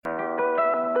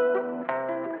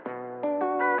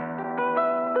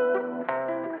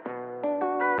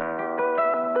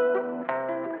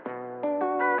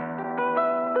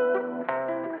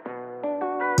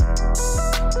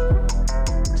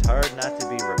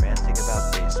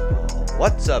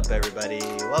What's up, everybody?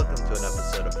 Welcome to an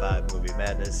episode of 5 Movie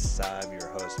Madness. I'm your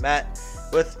host, Matt.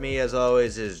 With me, as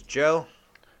always, is Joe.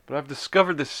 But I've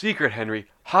discovered the secret, Henry.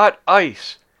 Hot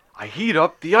ice. I heat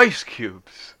up the ice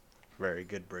cubes. Very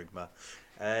good, Brigma.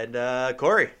 And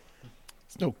Corey.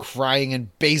 There's no crying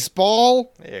in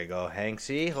baseball. There you go,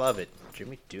 Hanksy. Love it.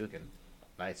 Jimmy Dugan.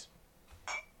 Nice.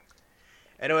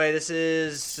 Anyway,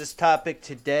 this topic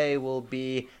today will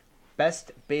be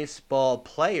best baseball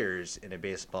players in a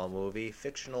baseball movie,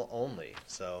 fictional only.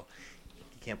 So you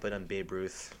can't put on Babe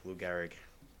Ruth, Lou Gehrig,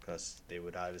 because they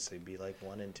would obviously be like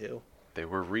 1 and 2. They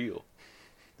were real.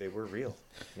 They were real,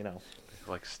 you know.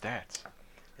 Like stats.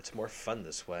 It's more fun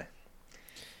this way.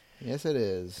 Yes, it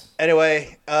is.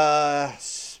 Anyway,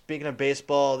 speaking of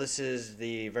baseball, this is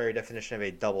the very definition of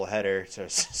a doubleheader. It's our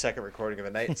second recording of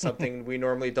the night. Something we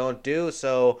normally don't do,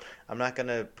 so I'm not going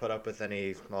to put up with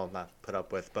any, well, not put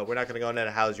up with, but we're not going to go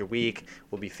into how's your week.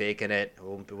 We'll be faking it.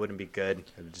 It wouldn't be good.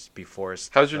 It would just be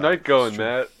forced. How's your night going,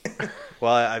 Matt?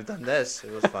 Well, I've done this. It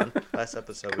was fun. Last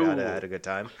episode Cool. we had a good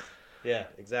time. Yeah,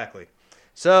 exactly.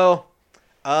 So,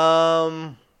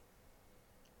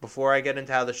 before I get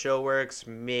into how the show works,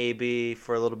 maybe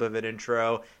for a little bit of an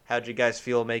intro, how'd you guys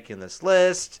feel making this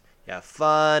list? You have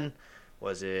fun?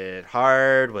 Was it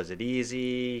hard? Was it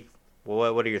easy?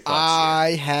 What are your thoughts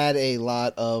I had a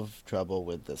lot of trouble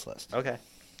with this list. here? Okay.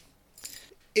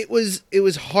 It was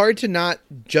hard to not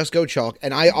just go chalk,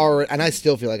 and I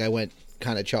still feel like I went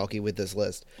kind of chalky with this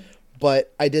list.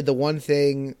 But I did the one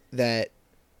thing that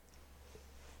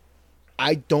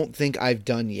I don't think I've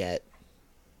done yet.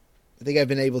 I think I've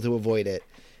been able to avoid it,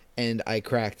 and I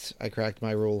cracked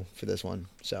my rule for this one.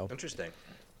 So Interesting.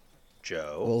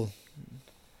 Joe?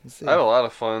 we'll see. I had a lot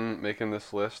of fun making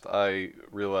this list. I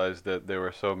realized that there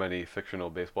were so many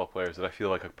fictional baseball players that I feel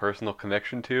like a personal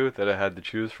connection to that I had to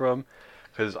choose from.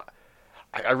 Because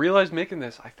I realized making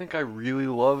this, I think I really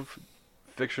love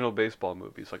fictional baseball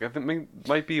movies. Like, I think it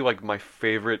might be like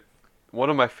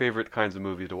one of my favorite kinds of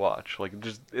movies to watch. Like,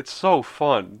 it's so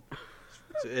fun.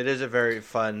 It is a very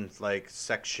fun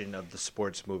section of the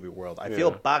sports movie world. I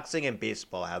feel boxing and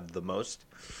baseball have the most.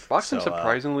 Boxing's So,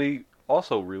 surprisingly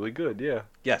also really good, yeah.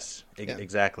 Yes, Yeah.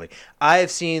 exactly. I've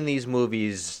seen these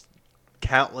movies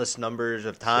countless numbers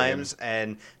of times,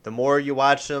 and the more you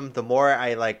watch them, the more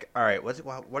I all right,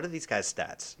 what are these guys'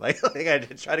 stats? Like I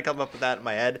try to come up with that in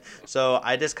my head. So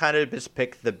I just kind of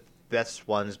pick the best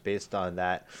ones based on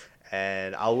that.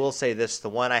 And I will say this, the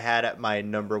one I had at my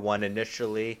number 1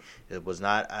 initially, it was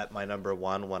not at my number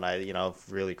 1 when I,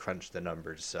 really crunched the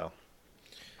numbers, so.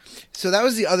 So that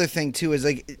was the other thing too. Is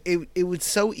it was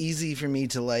so easy for me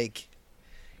to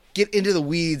get into the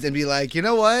weeds and be like, you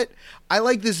know what? I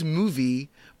like this movie,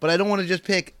 but I don't want to just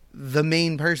pick the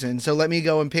main person. So let me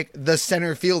go and pick the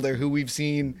center fielder who we've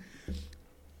seen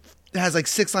has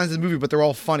 6 lines in the movie, but they're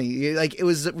all funny. It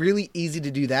was really easy to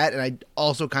do that, and I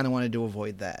also kind of wanted to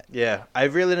avoid that. Yeah, I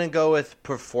really didn't go with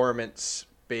performance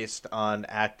based on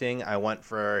acting. I went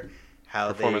for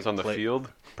how Performance they on the field.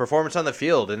 Performance on the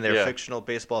field in their Yeah. fictional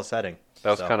baseball setting.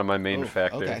 That was So, kind of my main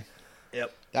factor. Okay,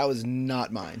 Yep. that was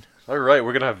not mine. All right,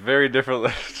 we're going to have very different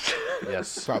lists.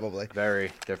 Yes. Probably.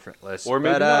 Very different lists. Or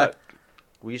maybe But, not.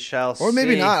 we shall see. Or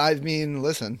maybe not. I mean,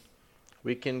 listen.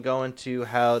 We can go into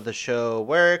how the show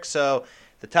works. So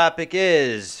the topic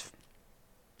is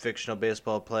fictional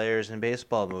baseball players in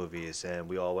baseball movies. And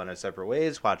we all went our separate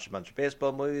ways, watched a bunch of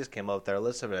baseball movies, came up with our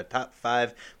list of the top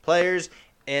 5 players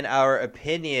in our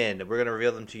opinion. We're going to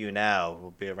reveal them to you now.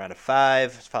 We'll be around a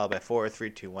 5, followed by 4, 3,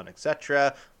 2, 1,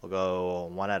 etc. We'll go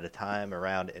one at a time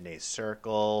around in a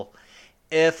circle.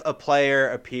 If a player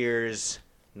appears,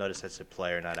 notice I said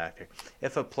player, not actor.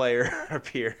 If a player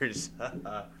appears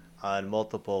on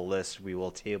multiple lists, we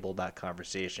will table that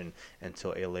conversation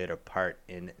until a later part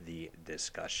in the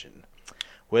discussion.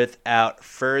 Without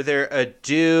further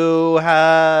ado,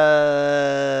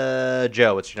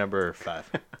 Joe, what's your number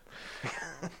 5?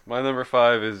 My number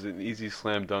 5 is an easy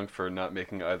slam dunk for not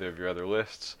making either of your other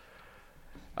lists.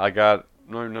 I got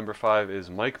number 5 is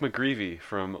Mike McGreevy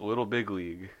from Little Big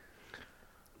League.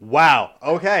 Wow.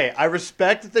 Okay, I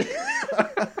respect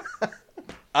the.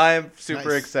 I'm super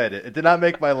Nice. excited. It did not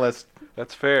make my list.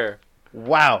 That's fair.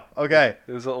 Wow. Okay.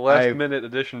 It was a last-minute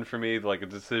addition for me, like a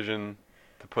decision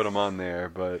to put him on there,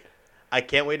 but I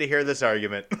can't wait to hear this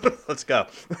argument. Let's go.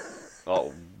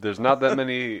 there's not that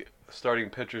many starting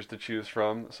pitchers to choose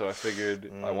from, so I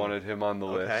figured I wanted him on the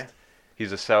Okay. list.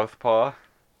 He's a southpaw.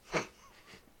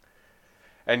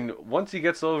 And once he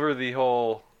gets over the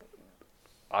whole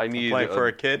I need Playing for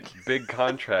a kid. big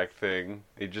contract thing,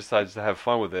 he decides to have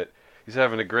fun with it. He's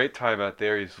having a great time out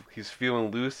there. He's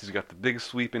feeling loose. He's got the big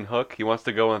sweeping hook. He wants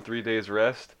to go on 3 days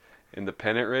rest in the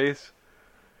pennant race.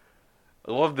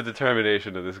 I love the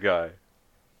determination of this guy.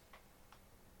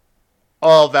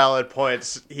 All valid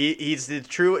points. He's the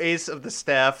true ace of the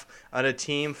staff on a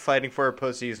team fighting for a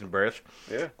postseason berth.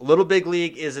 Yeah. Little Big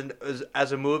League is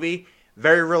as a movie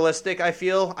very realistic. I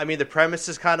feel. I mean, the premise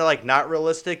is kind of like not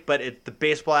realistic, but the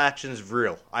baseball action is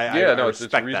real. I It's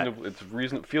respect reasonable.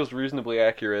 that. Feels reasonably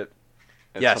accurate.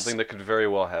 And Yes. something that could very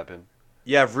well happen.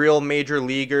 You have real major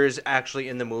leaguers actually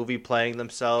in the movie playing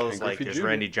themselves. Ken Like Griffey there's Jr.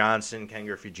 Randy Johnson, Ken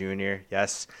Griffey Jr.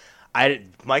 Yes.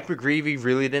 Mike McGreevy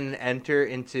really didn't enter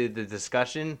into the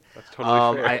discussion. That's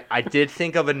totally fair. I did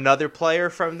think of another player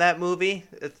from that movie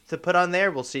to put on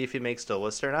there. We'll see if he makes the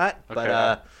list or not. Okay.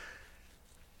 But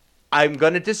I'm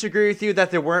going to disagree with you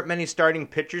that there weren't many starting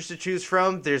pitchers to choose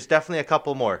from. There's definitely a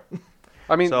couple more.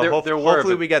 I mean, So there were.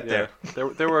 hopefully but, we get yeah,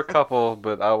 there were a couple,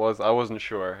 but I wasn't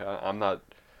sure. I'm not.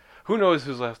 Who knows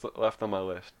who's left on my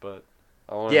list? But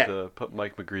I wanted to put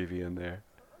Mike McGreevy in there.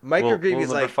 Mike McGreevy's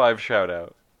number like 5 shout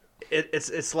out.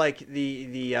 It's like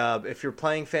the if you're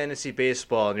playing fantasy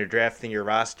baseball and you're drafting your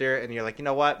roster and you're like, you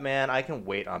know what, man, I can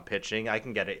wait on pitching. I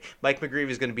can get it. Mike McGreevy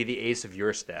is going to be the ace of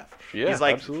your staff. Yeah,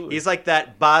 absolutely. He's like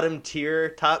that bottom tier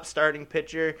top starting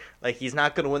pitcher. Like he's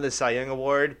not going to win the Cy Young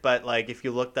Award, but like if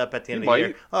you looked up at the end of the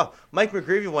year, oh, Mike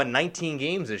McGreevy won 19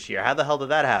 games this year. How the hell did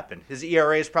that happen? His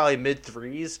ERA is probably mid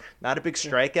threes. Not a big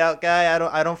strikeout guy.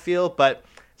 I don't feel, but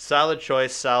solid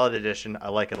choice, solid addition. I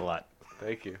like it a lot.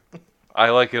 Thank you. I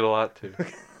like it a lot too.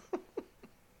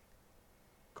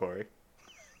 Corey.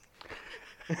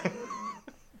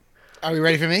 Are we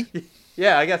ready for me?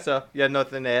 Yeah, I guess so. You had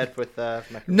nothing to add with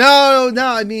Mike? No.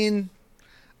 I mean,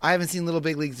 I haven't seen Little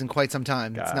Big Leagues in quite some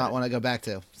time. Got it's not it. one I go back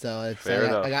to. So it's, Fair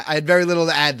enough. I had very little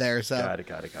to add there. So Got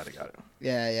it.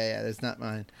 yeah. That's not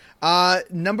mine.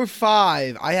 Number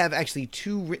 5. I have actually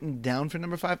 2 written down for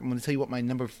number 5. I'm going to tell you what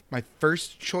my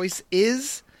first choice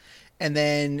is, and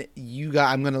then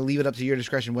I'm going to leave it up to your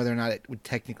discretion whether or not it would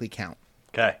technically count.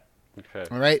 Okay. Okay.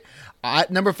 All right.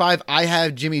 Number 5, I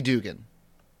have Jimmy Dugan.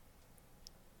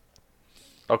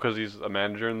 Oh, because he's a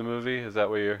manager in the movie? Is that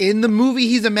what you're... In the movie,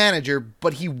 he's a manager,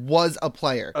 but he was a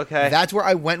player. Okay. That's where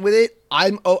I went with it.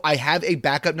 I have a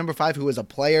backup number 5 who is a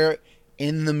player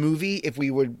in the movie. If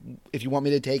you want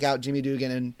me to take out Jimmy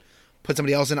Dugan and put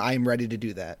somebody else in, I am ready to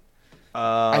do that.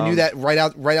 I knew that right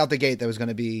out the gate that was going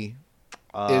to be.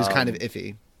 It was kind of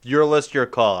iffy. Your list, your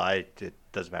call. It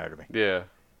doesn't matter to me. Yeah.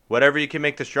 Whatever you can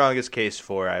make the strongest case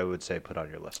for, I would say put on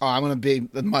your list. Oh, I'm going to be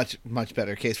a much, much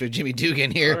better case for Jimmy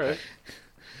Dugan here. All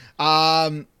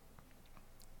right.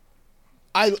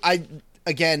 I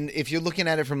again, if you're looking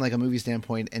at it from like a movie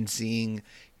standpoint and seeing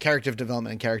character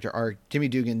development and character arc, Jimmy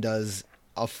Dugan does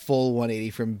a full 180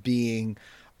 from being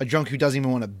a drunk who doesn't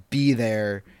even want to be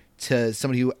there to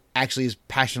somebody who actually is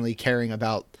passionately caring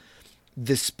about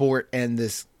this sport and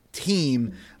this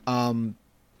team. Tom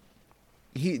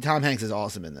Hanks is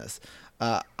awesome in this.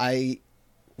 I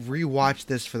rewatched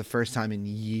this for the first time in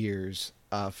years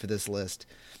for this list.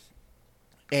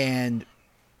 And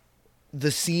the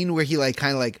scene where he like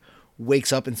kind of like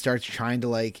wakes up and starts trying to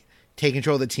like take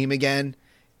control of the team again,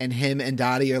 and him and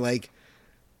Dottie are like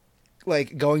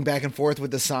going back and forth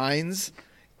with the signs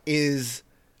is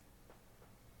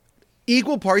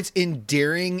equal parts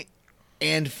endearing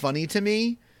and funny to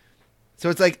me. So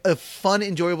it's like a fun,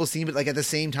 enjoyable scene, but like at the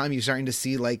same time you're starting to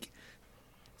see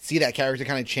that character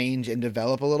kind of change and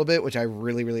develop a little bit, which I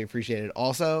really, really appreciated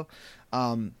also.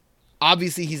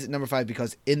 Obviously, he's at number 5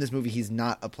 because in this movie, he's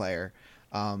not a player.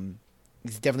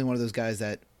 He's definitely one of those guys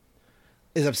that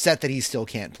is upset that he still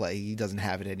can't play. He doesn't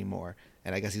have it anymore.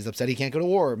 And I guess he's upset he can't go to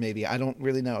war, maybe. I don't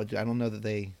really know. I don't know that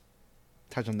they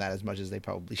touch on that as much as they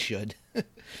probably should.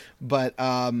 But,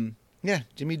 yeah,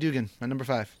 Jimmy Dugan, my number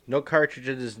 5. No cartilage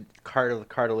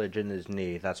in his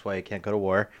knee. That's why he can't go to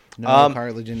war. No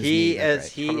cartilage in his knee. He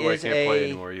That's is right. Probably why he can't play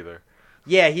anymore either.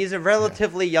 Yeah, he's a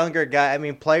relatively younger guy. I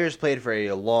mean, players played for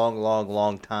a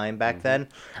long time back then.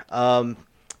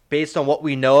 Based on what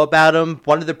we know about him,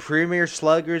 one of the premier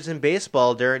sluggers in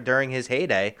baseball during his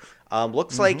heyday.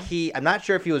 Looks like I'm not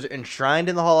sure if he was enshrined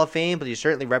in the Hall of Fame, but he's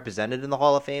certainly represented in the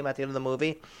Hall of Fame at the end of the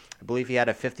movie. I believe he had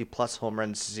a 50-plus home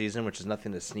run season, which is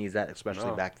nothing to sneeze at,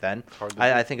 especially back then.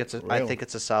 I think it's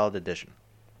a solid addition.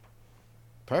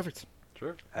 Perfect.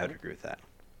 Sure. I would agree with that.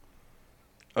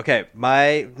 Okay,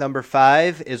 my number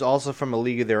 5 is also from a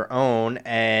league of their own,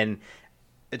 and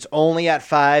it's only at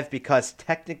 5 because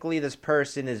technically this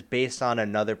person is based on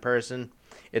another person.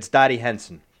 It's Dottie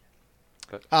Henson.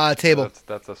 Table.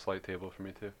 That's a slight table for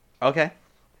me too. Okay.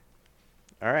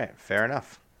 All right, fair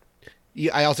enough.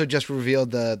 I also just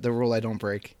revealed the rule I don't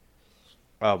break.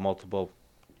 Oh, multiple.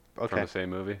 Okay. From the same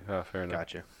movie? Oh, fair enough.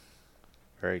 Gotcha.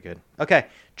 Very good. Okay,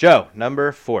 Joe,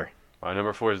 number 4. My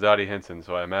number 4 is Dottie Hinson,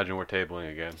 so I imagine we're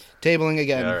tabling again. Tabling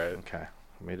again. Yeah, all right. Okay.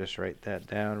 Let me just write that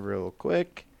down real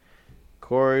quick.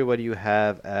 Corey, what do you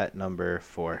have at number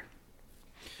 4?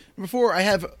 Number 4, I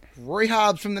have Roy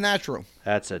Hobbs from The Natural.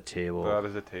 That's a table. That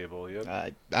is a table, yep.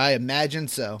 I imagine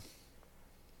so.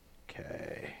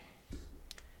 Okay.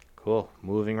 Cool.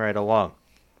 Moving right along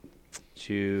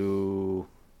to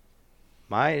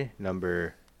my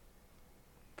number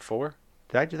 4?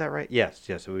 Did I do that right? Yes.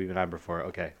 It would be number 4.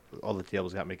 Okay. All the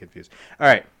tables got me confused. All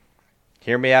right.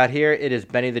 Hear me out here. It is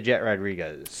Benny the Jet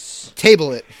Rodriguez.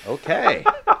 Table it. Okay.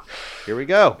 Here we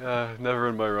go. Never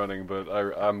in my running, but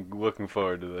I'm looking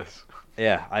forward to this.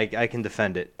 Yeah, I can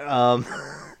defend it.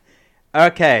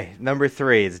 Okay, number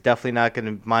 3. It's definitely not going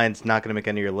to, mine's not going to make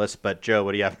any of your list, but Joe,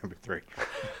 what do you have number 3?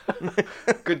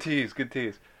 Good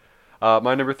tease.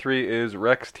 My number 3 is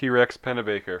Rex T-Rex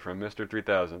Pennebaker from Mr.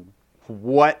 3000.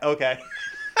 What? Okay.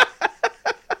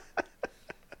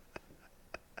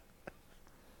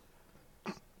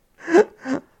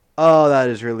 Oh, that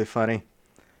is really funny.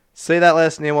 Say that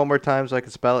last name one more time so I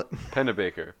can spell it.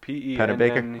 Pennebaker.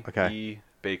 P-E-N-N-E Okay.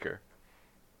 Baker.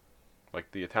 Like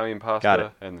the Italian pasta Got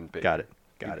it. and then bacon. Got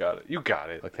it. You got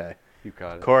it. Okay. You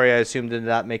got it. Corey, I assume did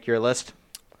not make your list?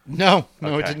 No, it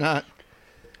Okay. did not.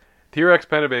 T-Rex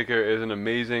Pennebaker is an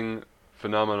amazing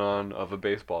phenomenon of a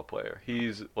baseball player.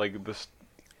 He's like this.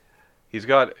 He's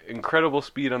got incredible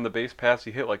speed on the base paths.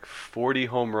 He hit like 40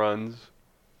 home runs.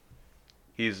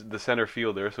 He's the center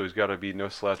fielder, so he's got to be no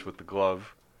slouch with the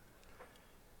glove.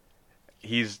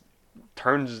 He's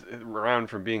turns around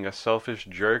from being a selfish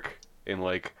jerk in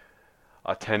like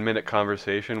a 10-minute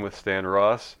conversation with Stan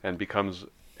Ross and becomes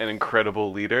an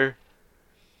incredible leader.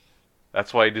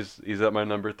 That's why he's at my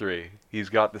number 3. He's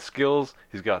got the skills,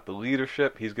 he's got the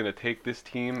leadership, he's going to take this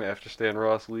team after Stan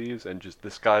Ross leaves, and just the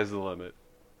sky's the limit.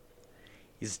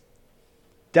 He's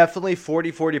definitely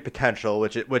 40-40 potential,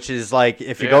 which is like,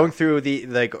 if you're Yeah. going through the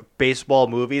like baseball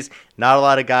movies, not a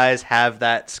lot of guys have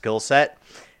that skill set.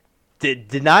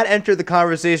 Did not enter the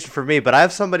conversation for me, but I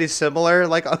have somebody similar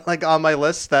like on my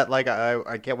list that like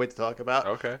I can't wait to talk about.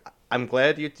 Okay. I'm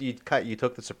glad you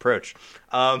took this approach.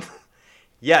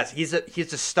 Yes, he's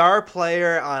a star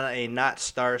player on a not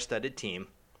star-studded team.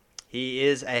 He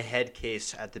is a head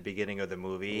case at the beginning of the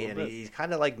movie, and he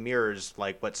kind of like mirrors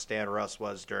like what Stan Russ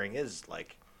was during his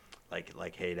like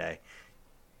heyday.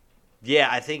 Yeah,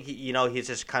 I think he's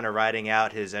just kind of riding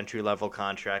out his entry-level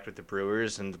contract with the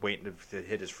Brewers and waiting to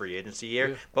hit his free agency year.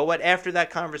 Yeah. But after that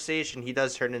conversation, he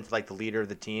does turn into like the leader of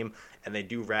the team, and they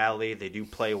do rally, they do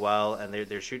play well, and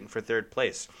they're shooting for third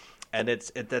place. And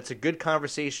that's a good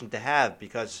conversation to have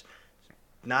because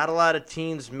not a lot of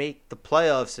teams make the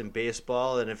playoffs in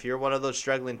baseball, and if you're one of those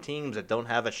struggling teams that don't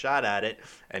have a shot at it,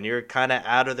 and you're kind of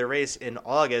out of the race in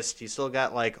August, you still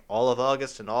got like all of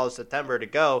August and all of September to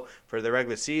go for the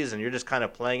regular season. You're just kind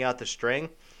of playing out the string.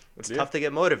 It's tough to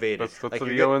get motivated. That's like what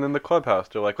they're yelling in the clubhouse.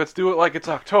 They're like, let's do it like it's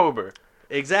October.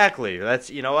 Exactly.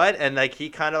 That's what, and like he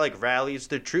kind of like rallies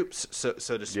the troops, so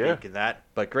to speak, in that.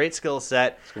 But great skill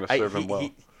set. It's gonna serve him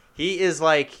well. He is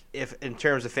like, if in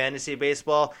terms of fantasy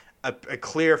baseball, a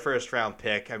clear first-round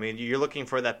pick. I mean, you're looking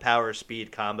for that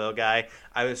power-speed combo guy.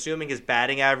 I'm assuming his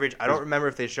batting average. I don't remember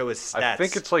if they show his stats. I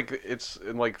think it's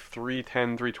in like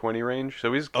 310, 320 range.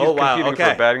 So he's wow, competing for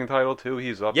okay. a batting title too.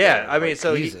 He's up. Yeah, there. I mean,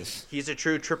 so Jesus. he's a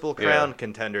true triple crown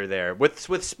contender there with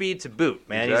speed to boot.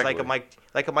 Man, Exactly. he's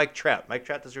like a Mike Trout. Mike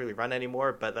Trout doesn't really run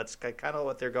anymore, but that's kind of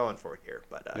what they're going for here.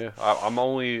 But yeah, I'm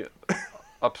only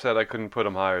upset I couldn't put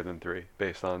him higher than 3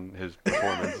 based on his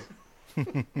performance.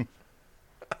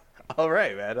 all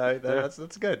right, man,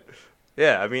 that's good.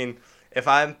 Yeah, I mean, if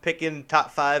I'm picking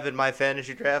top 5 in my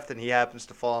fantasy draft and he happens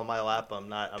to fall in my lap, I'm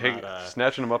not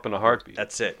Snatching him up in a heartbeat.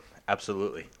 That's it.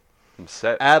 Absolutely. I'm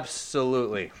set.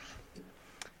 Absolutely.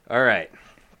 All right.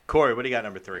 Corey, what do you got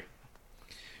number 3?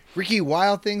 Ricky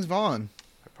Wild Things Vaughn.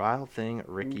 Wild Thing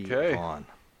Ricky Okay. Vaughn.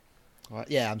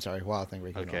 Yeah, I'm sorry. Wild Thing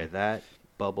Ricky Okay, Vaughn. that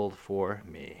bubbled for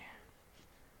me.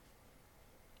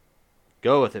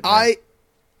 Go with it, man. I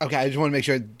just want to make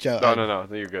sure, Joe. No,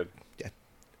 you're good.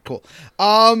 Cool.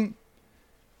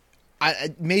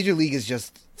 Major League is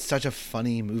just such a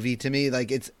funny movie to me.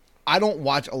 Like I don't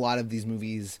watch a lot of these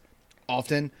movies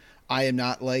often. I am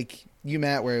not like you,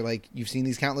 Matt, where like you've seen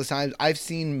these countless times. I've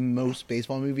seen most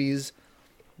baseball movies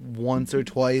once or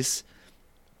twice.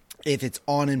 If it's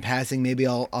on in passing, maybe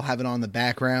I'll have it on in the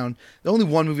background. The only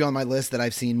one movie on my list that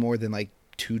I've seen more than like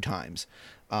 2 times.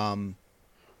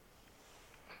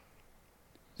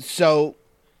 So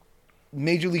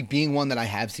Major League being one that I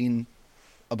have seen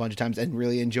a bunch of times and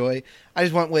really enjoy, I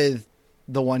just went with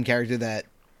the one character that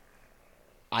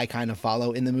I kind of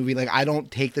follow in the movie. Like, I don't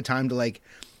take the time to like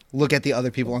look at the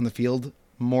other people on the field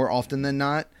more often than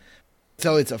not.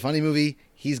 So it's a funny movie.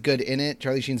 He's good in it.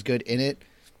 Charlie Sheen's good in it.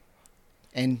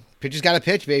 And pitcher's got to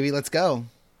pitch, baby. Let's go.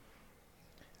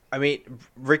 I mean,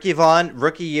 Ricky Vaughn,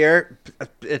 rookie year,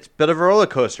 it's a bit of a roller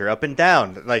coaster, up and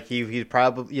down. Like, he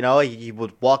probably, he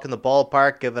would walk in the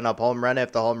ballpark, giving up home run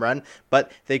after home run,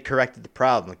 but they corrected the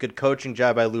problem. A good coaching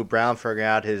job by Lou Brown, figuring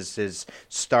out his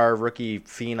star rookie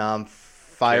phenom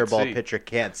fireball pitcher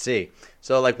can't see.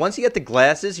 So, like, once you get the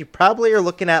glasses, you probably are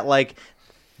looking at, like,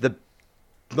 the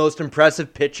most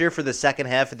impressive pitcher for the second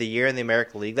half of the year in the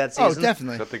American League that season. Oh,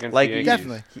 definitely.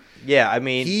 Definitely. Yeah, I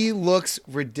mean, he looks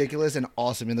ridiculous and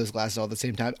awesome in those glasses all at the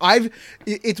same time.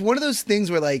 It's one of those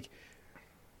things where, like,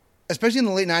 especially in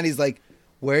the late 90s, like,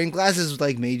 wearing glasses was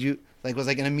like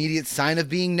an immediate sign of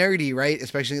being nerdy, right?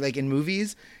 Especially like in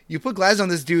movies. You put glasses on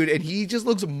this dude and he just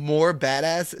looks more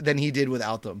badass than he did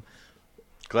without them.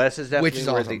 glasses definitely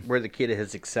awesome. were the key to his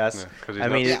success. Because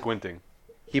he's not squinting.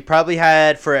 He probably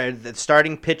had, for the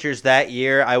starting pitchers that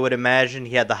year, I would imagine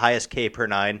he had the highest K per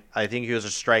nine. I think he was a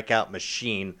strikeout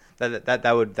machine.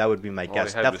 That would be my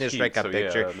guess. Definitely a strikeout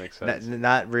pitcher. Yeah, that makes sense.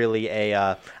 Not really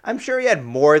a. I'm sure he had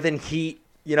more than heat.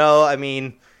 I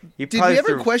mean, did you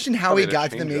ever question how he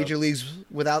got to the major leagues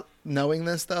without knowing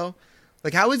this though?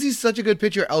 Like, how is he such a good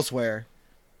pitcher elsewhere?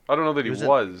 I don't know that he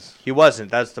was. He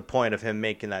wasn't. That's the point of him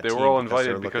making that team. They were all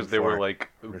invited because they were like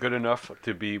good enough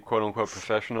to be quote unquote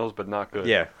professionals, but not good.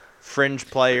 Yeah, fringe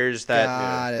players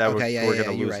that were going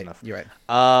to lose enough. You're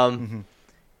right.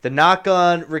 The knock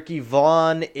on Ricky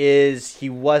Vaughn is he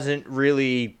wasn't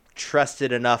really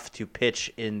trusted enough to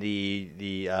pitch in the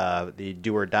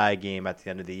do or die game at the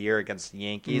end of the year against the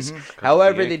Yankees.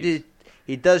 However,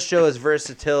 he does show his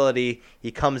versatility.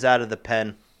 He comes out of the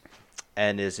pen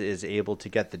and is able to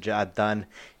get the job done.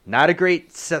 Not a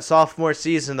great sophomore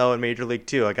season, though, in Major League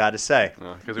Two, I got to say.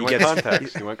 Because he went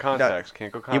contacts. He went contacts.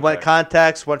 Can't go contacts. He went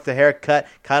contacts, went for the haircut,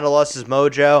 kind of lost his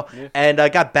mojo, and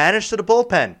got banished to the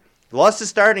bullpen. Lost his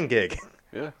starting gig.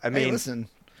 Yeah. I mean, hey, listen,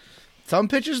 some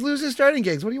pitchers lose their starting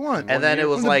gigs. What do you want? And then it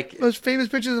was like... the most famous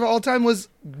pitchers of all time was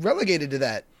relegated to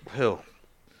that. Who?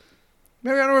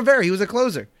 Mariano Rivera. He was a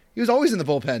closer. He was always in the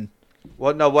bullpen.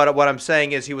 Well, no, what I'm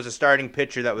saying is he was a starting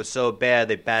pitcher that was so bad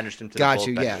they banished him to the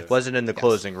bullpen. Yeah. Wasn't in the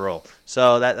closing role.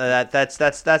 So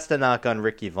that's the knock on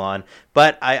Ricky Vaughn.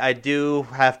 But I do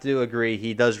have to agree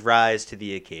he does rise to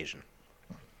the occasion.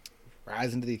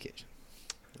 Rising to the occasion.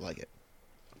 I like it.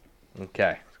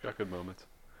 Okay. He's got good moments.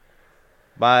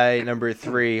 My number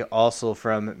 3, also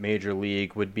from Major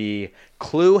League, would be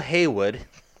Clu Haywood,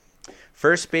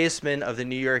 first baseman of the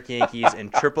New York Yankees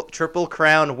and triple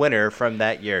crown winner from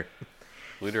that year.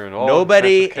 Leader in all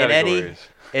Nobody categories.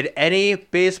 in any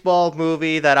baseball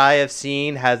movie that I have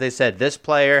seen has they said this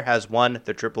player has won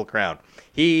the Triple Crown.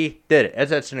 He did it.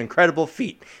 That's an incredible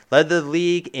feat. Led the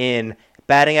league in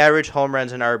batting average, home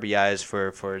runs, and RBIs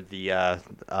for the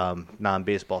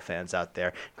non-baseball fans out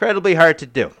there. Incredibly hard to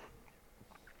do.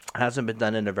 Hasn't been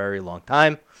done in a very long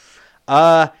time.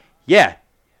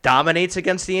 Dominates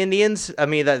against the Indians. I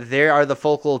mean, that they are the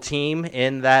focal team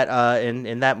in that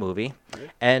in that movie,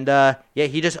 and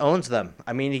he just owns them.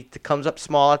 I mean, he comes up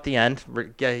small at the end.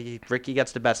 Ricky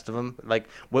gets the best of him, like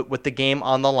with the game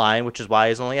on the line, which is why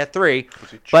he's only at 3.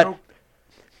 But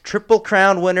Triple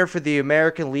Crown winner for the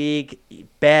American League,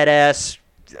 badass.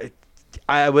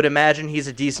 I would imagine he's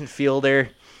a decent fielder.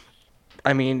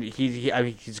 I mean,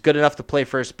 he's good enough to play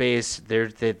first base.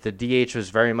 The DH was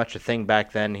very much a thing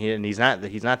back then, and he's not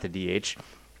the DH.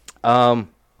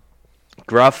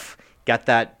 Gruff got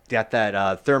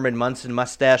that Thurman Munson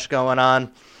mustache going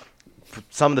on.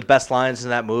 Some of the best lines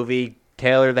in that movie.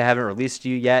 Taylor, they haven't released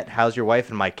you yet. How's your wife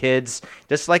and my kids?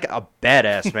 Just like a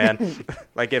badass, man.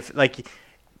 if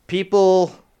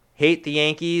people hate the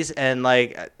Yankees and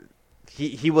like.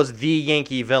 He was the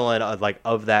Yankee villain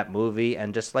of that movie,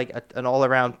 and just like an all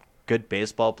around good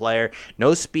baseball player.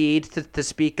 No speed to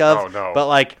speak of, oh, no.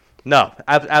 But no,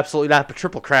 absolutely not. But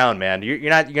Triple Crown, man, you're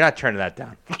not turning that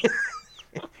down.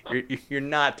 you're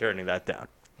not turning that down.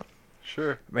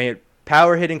 Sure. I mean,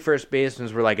 power hitting first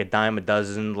basemen were like a dime a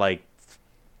dozen, like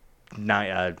mid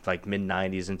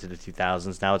 '90s into the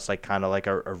 2000s. Now it's like kind of like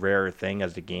a rarer thing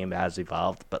as the game has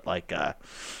evolved. But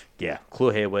Clu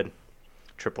Haywood.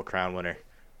 Triple Crown winner,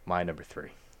 my number 3.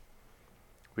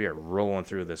 We are rolling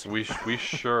through this. We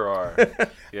sure are.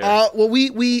 Yeah.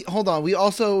 We hold on. We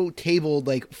also tabled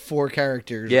 4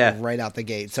 characters right out the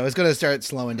gate, so it's going to start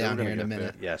slowing down here in a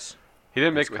minute. Yes.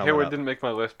 Hayward didn't make my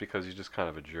list because he's just kind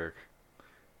of a jerk.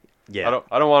 Yeah.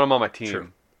 I don't want him on my team.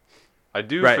 True. I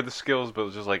do for the skills, but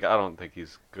it's just I don't think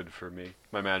he's good for me.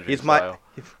 My managing style.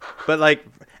 But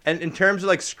and in terms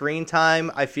of screen time,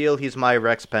 I feel he's my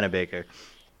Rex Pennebaker.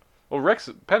 Well, Rex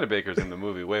Pennebaker's in the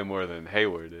movie way more than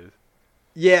Hayward is.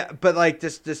 Yeah, but like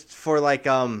just for like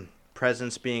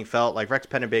presence being felt, like Rex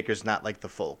Pennebaker's not like the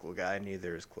focal guy,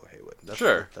 neither is Chloe Haywood.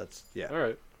 Sure. That's yeah. All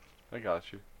right, I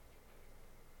got you.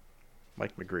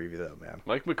 Mike McGreevy though, man.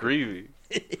 Mike McGreevy.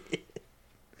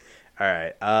 All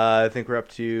right, I think we're up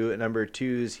to number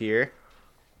 2s here.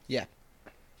 Yeah.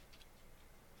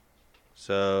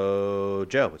 So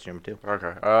Joe, what's your number 2?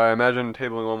 Okay. Imagine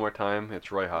tabling one more time.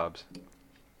 It's Roy Hobbs.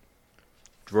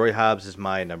 Roy Hobbs is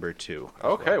my number 2.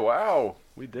 Okay. Wow.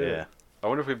 We did. Yeah. It. I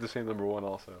wonder if we have the same number 1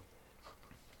 also.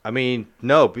 I mean,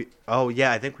 no. Oh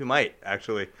yeah, I think we might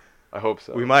actually. I hope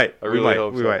so. We might. I really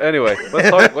hope so. might. Anyway,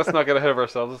 let's not get ahead of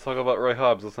ourselves. Let's talk about Roy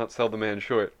Hobbs. Let's not sell the man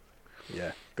short.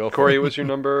 Yeah. Go for Corey, it. what's your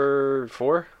number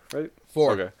 4, right?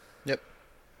 4. Okay. Yep.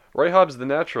 Roy Hobbs, the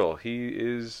natural. He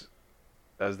is,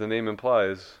 as the name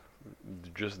implies,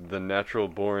 just the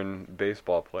natural-born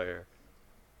baseball player.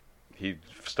 He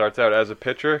starts out as a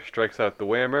pitcher, strikes out the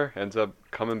whammer, ends up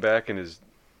coming back in his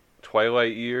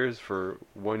twilight years for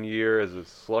 1 year as a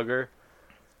slugger.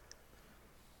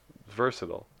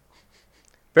 Versatile.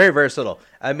 Very versatile.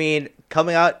 I mean,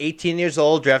 coming out 18 years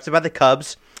old, drafted by the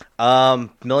Cubs, $1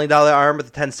 million arm with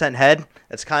a 10-cent head.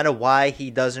 That's kind of why he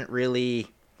doesn't really.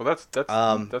 Well, that's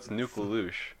Nuke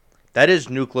Lelouch. That is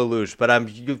Nuke Lelouch, but I'm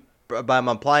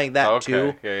applying that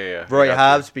to Yeah. Roy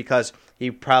Hobbs because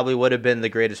he probably would have been the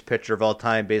greatest pitcher of all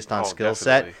time based on skill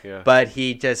set. Yeah. But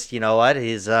he just, you know what,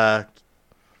 he's liked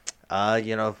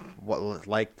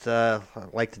to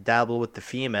dabble with the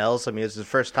females. I mean, it's his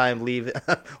first time leaving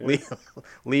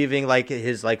like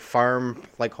his like farm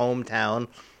like hometown,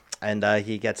 and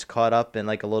he gets caught up in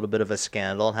like a little bit of a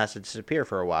scandal and has to disappear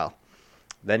for a while.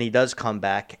 Then he does come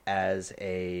back as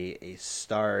a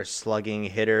star slugging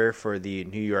hitter for the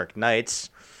New York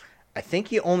Knights. I think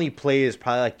he only plays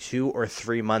probably like 2 or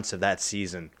 3 months of that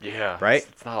season. Yeah. Right?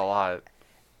 It's not a lot.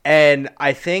 And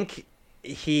I think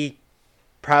he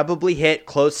probably hit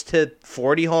close to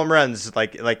 40 home runs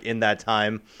like in that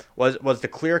time. Was the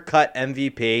clear-cut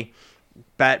MVP.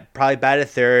 Probably batted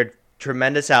third.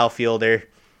 Tremendous outfielder.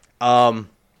 Does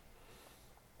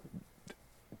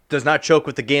not choke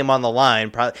with the game on the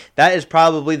line. That is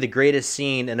probably the greatest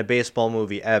scene in a baseball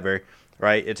movie ever,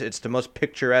 right? It's the most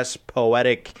picturesque,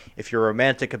 poetic. If you're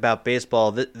romantic about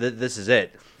baseball, this is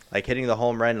it. Like hitting the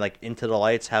home run like into the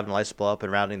lights, having the lights blow up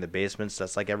and rounding the basements.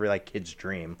 That's like every like kid's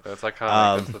dream. That's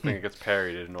iconic. That's the thing that gets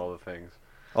parodied in all the things.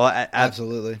 Well,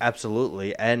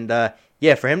 Absolutely. And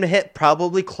yeah, for him to hit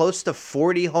probably close to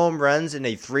 40 home runs in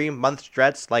a 3-month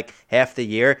stretch, like half the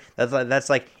year, that's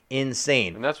like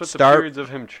insane. And that's what the periods of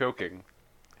him choking.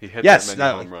 He hit that many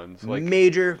home runs. Like,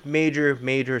 major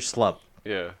slump.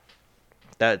 Yeah.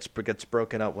 That gets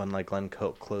broken up when like Glenn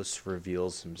Close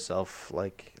reveals himself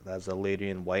like as a lady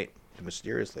in white, the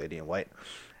mysterious lady in white,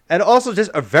 and also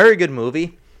just a very good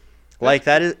movie. Like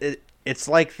that is it's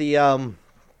like the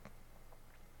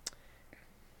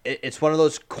it's one of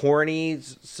those corny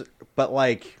but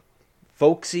like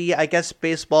folksy, I guess,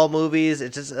 baseball movies.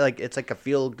 It's just like it's like a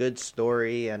feel good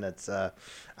story, and it's I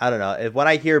don't know. When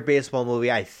I hear baseball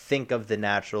movie, I think of The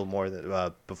Natural more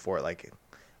than before like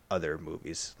other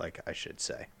movies, like I should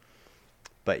say.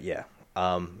 But yeah,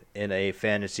 in a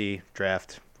fantasy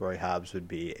draft, Roy Hobbs would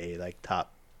be a like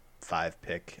top 5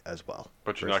 pick as well.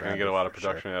 But you're not going to get a lot of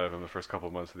production out of him the first couple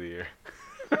of months of the year.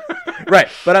 Right,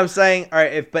 but I'm saying, all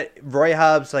right, but Roy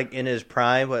Hobbs like in his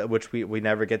prime, which we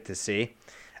never get to see,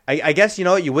 I guess you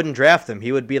know what, you wouldn't draft him.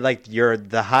 He would be like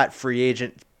the hot free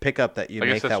agent pickup that you I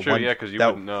make guess that's that true, one, yeah, because you that,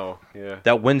 wouldn't know. Yeah.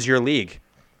 that wins your league.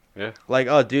 Yeah. Like,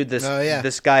 oh, dude,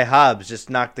 this guy Hobbs just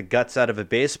knocked the guts out of a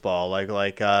baseball. I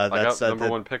got number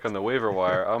 1 pick on the waiver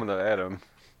wire. I'm gonna add him.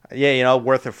 Yeah, you know,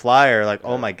 worth a flyer. Like,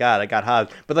 oh my God, I got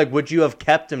Hobbs. But like, would you have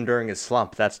kept him during his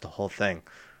slump? That's the whole thing.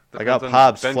 Like, Depends oh, on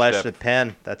Hobbs, bench flash depth. the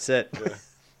pen. That's it. Yeah.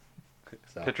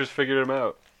 So, Pitchers figured him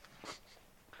out.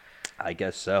 I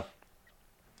guess so.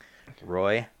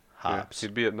 Roy Hobbs. Yeah,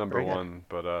 he'd be at number Very good. 1,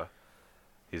 but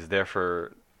he's there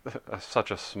for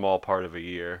such a small part of a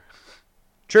year.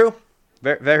 True.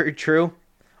 Very, very true.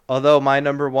 Although my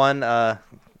number 1,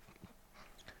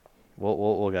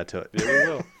 we'll get to it. Yeah, we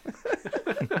will.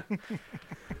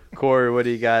 Corey, what do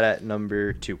you got at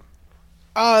number 2?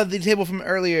 The table from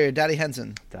earlier, Daddy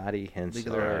Henson. Dottie Henson. League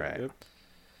All of Their Own. right. Yep.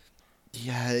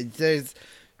 Yeah, there's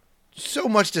so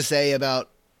much to say about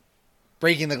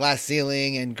breaking the glass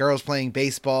ceiling and girls playing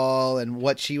baseball and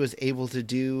what she was able to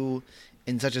do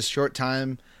in such a short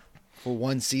time for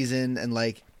one season, and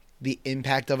like the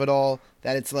impact of it all,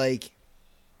 that it's like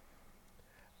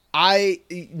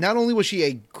not only was she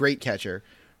a great catcher,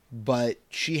 but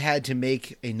she had to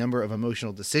make a number of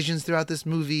emotional decisions throughout this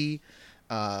movie.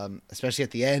 especially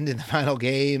at the end in the final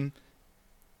game.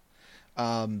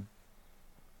 Yeah,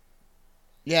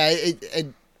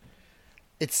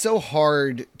 it's so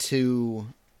hard to.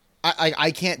 I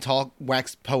can't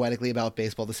wax poetically about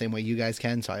baseball the same way you guys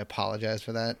can, so I apologize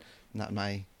for that. Not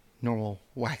my normal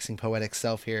waxing poetic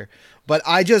self here. But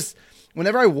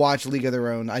whenever I watch League of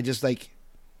Their Own, I just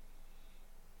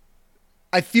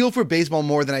I feel for baseball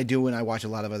more than I do when I watch a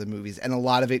lot of other movies. And a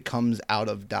lot of it comes out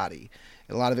of Dottie.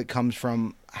 A lot of it comes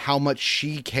from how much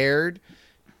she cared,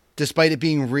 despite it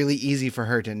being really easy for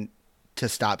her to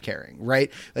stop caring,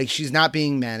 right? Like, she's not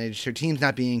being managed. Her team's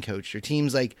not being coached. Her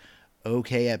team's,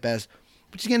 okay at best.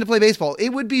 But she's getting to play baseball. It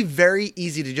would be very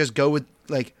easy to just go with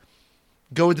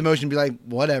the motion and be like,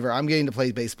 whatever, I'm getting to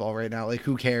play baseball right now. Like,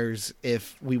 who cares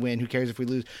if we win? Who cares if we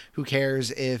lose? Who cares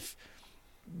if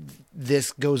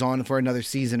this goes on for another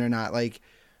season or not?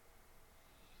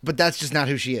 But that's just not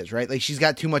who she is, right? Like, she's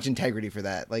got too much integrity for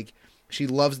that. Like, she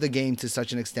loves the game to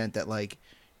such an extent that,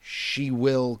 she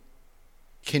will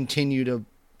continue to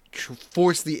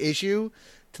force the issue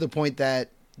to the point that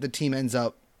the team ends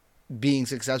up being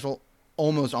successful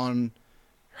almost on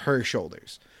her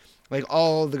shoulders. Like,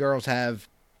 all the girls have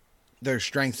their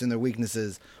strengths and their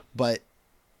weaknesses, but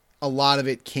a lot of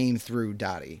it came through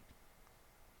Dottie.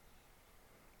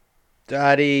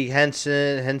 Dottie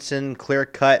Henson,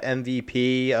 clear-cut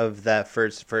MVP of that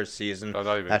first season. Oh,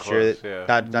 not even not close, sure, yeah.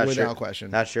 Not Without sure,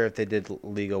 question. Not sure if they did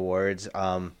league awards.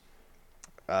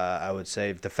 I would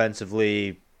say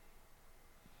defensively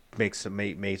made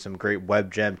some great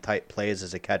web gem type plays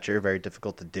as a catcher. Very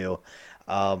difficult to do.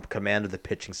 Command of the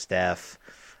pitching staff.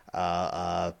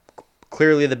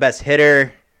 Clearly the best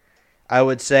hitter. I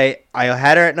would say I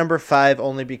had her at number 5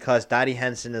 only because Dottie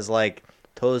Henson is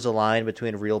toes a line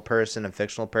between a real person and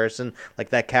fictional person. Like,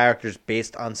 that character's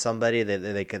based on somebody.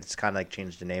 They could kind of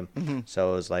change the name. Mm-hmm.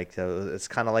 So it was it's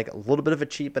kind of a little bit of a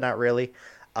cheat, but not really.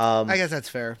 I guess that's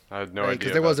fair. I had no idea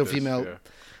because there was a about female. this,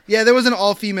 Yeah, there was an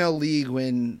all-female league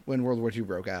when World War II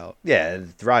broke out. Yeah,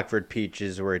 the Rockford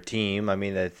Peaches were a team. I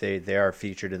mean, that they are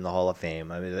featured in the Hall of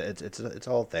Fame. I mean, it's a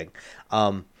whole thing.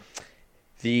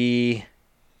 The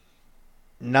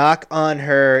knock on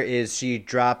her is she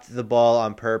dropped the ball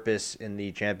on purpose in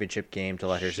the championship game to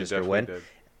let her She sister win. definitely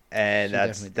did.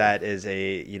 And She that is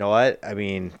a, you know what? I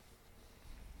mean,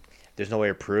 there's no way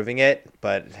of proving it,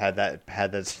 but had that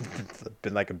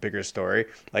been a bigger story,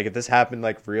 if this happened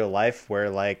real life,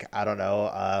 where I don't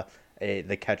know,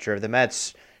 the catcher of the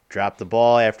Mets dropped the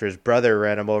ball after his brother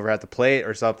ran him over at the plate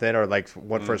or something, or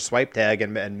went for a swipe tag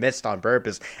and missed on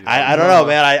purpose. I don't know,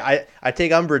 man. I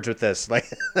take umbrage with this.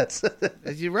 That's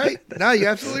You're right. No, you're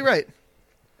absolutely right.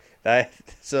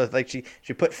 so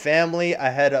she put family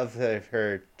ahead of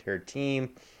her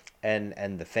team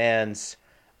and the fans.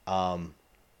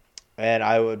 And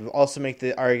I would also make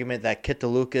the argument that Kit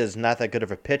DeLuca is not that good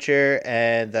of a pitcher,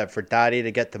 and that for Dottie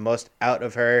to get the most out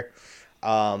of her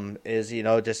is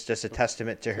just a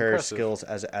testament to her impressive. skills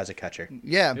as a catcher.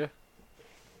 Yeah.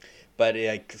 But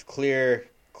clear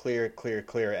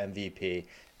MVP.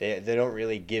 They don't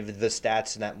really give the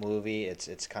stats in that movie.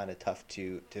 It's kind of tough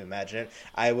to imagine it.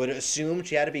 I would assume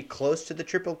she had to be close to the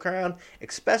Triple Crown,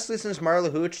 especially since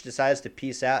Marla Hooch decides to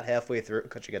peace out halfway through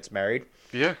because she gets married.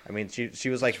 Yeah. I mean, she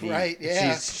was right,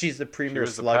 yeah. she's the She premier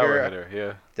was the slugger. power hitter,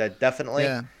 yeah. That definitely.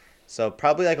 Yeah. So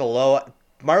probably a low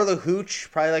Marla Hooch,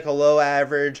 probably a low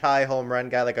average, high home run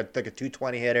guy, like a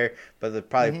 220 hitter, but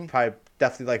probably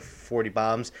definitely 40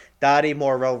 bombs. Dottie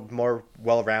more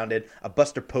well rounded, a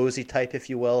Buster Posey type, if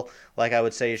you will. I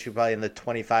would say she's probably in the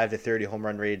 25 to 30 home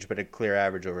run range, but a clear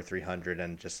average over 300,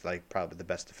 and just probably the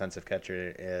best defensive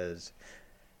catcher is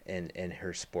in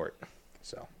her sport.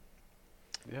 So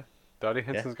Yeah. Dottie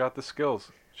Henson's got the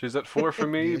skills. She's at 4 for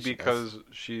me Yeah, she because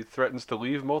she threatens to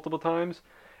leave multiple times.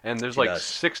 And there's She does.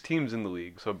 6 teams in the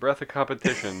league, so breadth of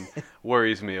competition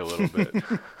worries me a little bit.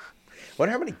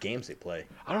 wonder how many games they play.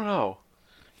 I don't know.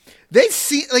 They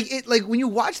see when you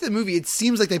watch the movie, it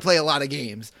seems like they play a lot of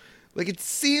games. It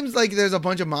seems like there's a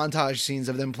bunch of montage scenes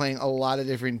of them playing a lot of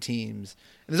different teams.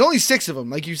 And there's only 6 of them,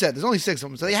 like you said. There's only 6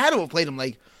 of them, so they had to have played them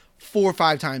 4 or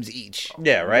 5 times each.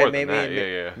 Yeah, right. More than that,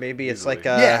 yeah. Maybe it's Easily.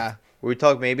 Yeah. we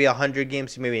talk maybe 100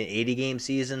 games, maybe an 80 game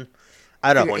season.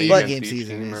 I don't know. 80 But, game each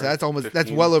season, team, so or that's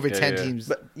 15? well over Yeah, 10 yeah. teams.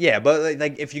 but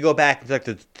if you go back to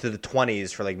the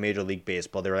 20s for Major League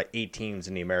Baseball, there were 8 teams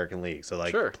in the American League, so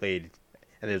Sure. played,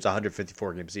 and it was a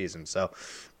 154 game season. So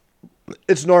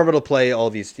it's normal to play all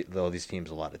these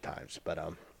teams a lot of times. But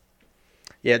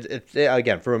yeah,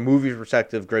 again, from a movie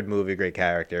perspective, good movie, great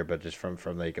character, but just from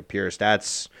a pure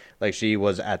stats, she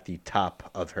was at the top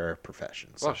of her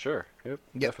profession. So Oh, sure. Yep.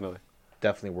 Definitely.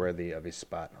 definitely worthy of a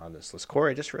spot on this list.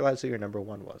 Corey, I just realized who your number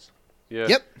 1 was. Yeah.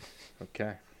 Yep.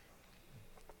 Okay.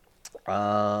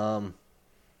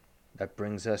 That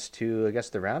brings us to, I guess,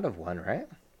 the round of one, right?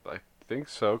 I think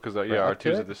so, because We're our up to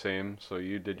twos it? are the same, so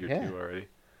you did your Yeah. two already.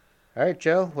 All right,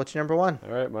 Joe, what's your number one?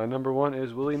 All right, my number one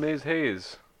is Willie Mays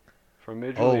Hayes from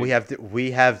Major Oh, League.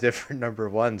 we have different number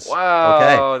ones.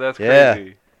 Wow, Okay. that's Yeah.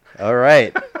 crazy. All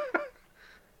right.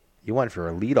 You went for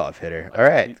a leadoff hitter. All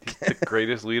right. He's the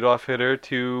greatest leadoff hitter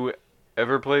to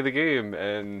ever play the game,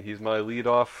 and he's my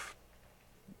leadoff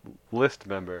list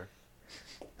member.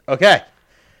 Okay.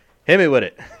 Hit me with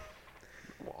it.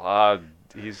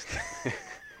 He's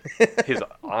his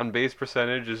on base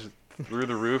percentage is through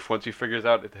the roof once he figures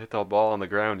out to hit the ball on the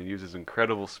ground and uses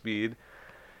incredible speed.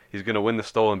 He's gonna win the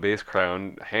stolen base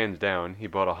crown hands down. He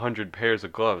bought 100 pairs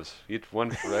of gloves, each one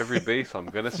for every base I'm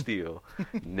gonna steal,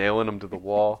 nailing them to the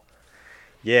wall.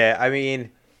 Yeah, I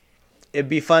mean, it'd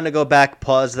be fun to go back,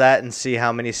 pause that, and see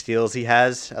how many steals he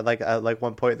has at like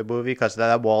one point in the movie, because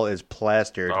that wall is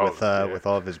plastered Oh, with yeah. with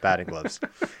all of his batting gloves.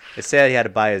 It said he had to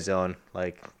buy his own.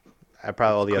 Like, probably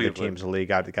all the other Cleveland. teams in the league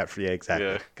got free. Yeah, exactly.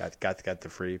 Yeah. Got the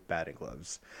free batting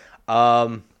gloves.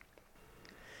 I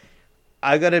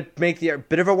gotta make the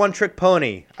bit of a one-trick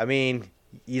pony. I mean,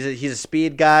 he's a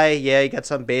speed guy. Yeah, he got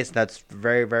some base. And that's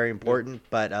very, very important.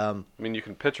 But I mean, you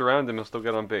can pitch around him, he'll still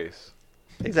get on base.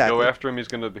 exactly. Go after him, he's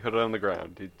gonna put it on the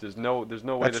ground. There's no way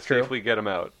That's to true. safely get him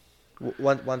out.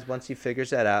 Once he figures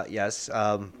that out, yes.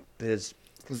 His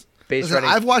base Listen, running.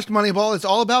 I've watched Moneyball. It's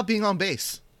all about being on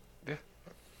base.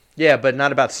 Yeah, but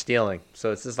not about stealing.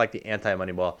 So it's just like the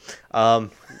anti-Moneyball.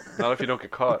 Not if you don't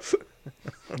get caught.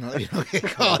 No, you don't get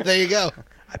caught. There you go.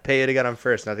 I pay you to get on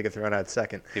first, not to get thrown out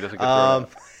second. He doesn't get thrown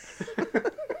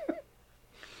out.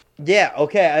 Yeah,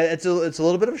 okay. It's a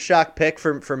little bit of a shock pick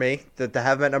for me to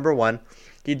have him at number one.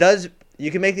 He does. You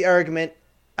can make the argument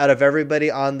out of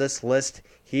everybody on this list,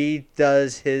 he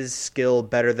does his skill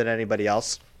better than anybody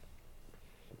else.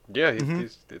 Yeah,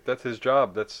 that's his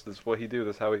job. That's what he do.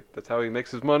 That's how he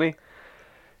makes his money.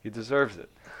 He deserves it.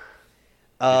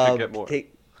 He should get more.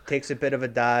 Takes a bit of a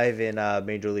dive in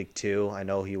Major League 2. I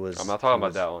know he was. I'm not talking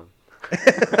about that one.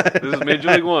 This is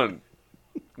Major League 1.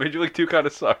 Major League 2 kind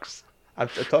of sucks. I'm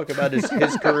talking about his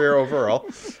career overall.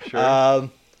 Sure.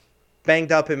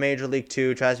 Banged up in Major League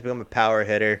 2, tries to become a power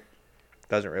hitter.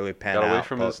 Doesn't really pan Got out. away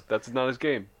from his. That's not his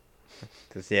game.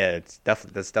 Yeah,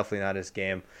 that's definitely not his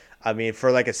game. I mean,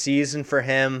 for like a season for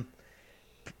him,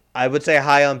 I would say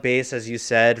high on base, as you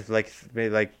said,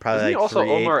 maybe probably Isn't he like also 3.8.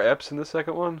 Omar Epps in the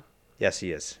second one? Yes,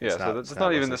 he is. Yeah, so that's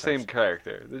not even the same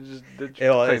character. They're just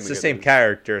Well, claiming it's the it same is.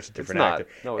 character. It's a different not.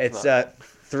 actor. No, it's it's not.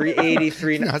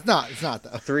 380, No, it's not. It's not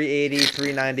though. 380,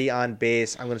 390 on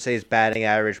base. I'm going to say his batting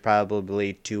average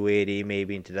probably 280,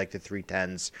 maybe into like the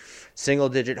 310s. Single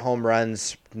digit home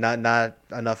runs, not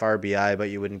enough RBI, but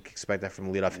you wouldn't expect that from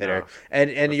a leadoff hitter. No, And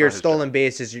that's your not his stolen job.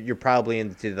 bases, you're probably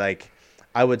into like,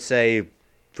 I would say,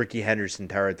 Ricky Henderson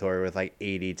territory with like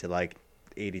 80 to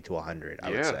 100. I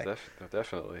would say.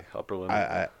 Definitely upper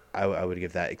limit. I would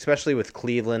give that, especially with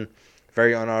Cleveland,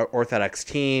 very unorthodox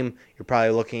team. You're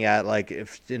probably looking at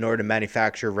if in order to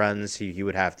manufacture runs, he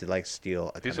would have to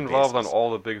steal. He's ton of involved on bases,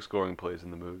 all the big scoring plays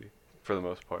in the movie, for the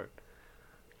most part.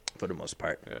 for the most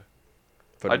part. Yeah.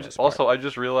 For the most part. I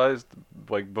just realized,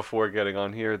 before getting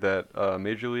on here, that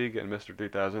Major League and Mr.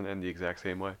 3000 end the exact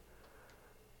same way,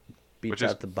 beats which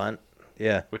is- out the bunt.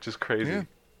 Yeah, which is crazy. Yeah.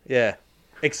 yeah.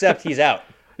 Except he's out.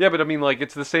 Yeah, but I mean,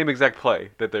 it's the same exact play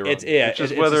that they run. It's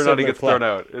just it's whether a or not he similar gets play. thrown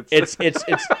out.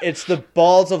 It's the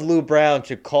balls of Lou Brown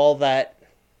to call that.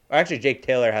 Or actually, Jake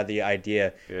Taylor had the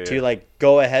idea to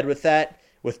go ahead with that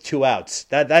with 2 outs.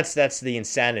 That's the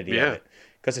insanity of it.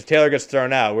 Because if Taylor gets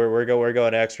thrown out, we're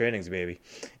going to extra innings, baby.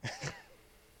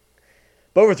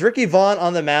 But with Ricky Vaughn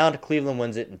on the mound, Cleveland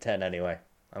wins it in 10 anyway.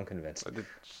 I'm convinced. It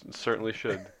certainly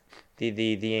should. The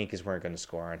Yankees weren't going to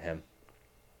score on him.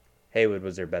 Haywood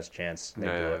was their best chance. They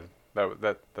blew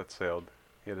it. That sailed.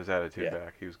 He had his attitude Yeah.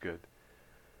 back. He was good.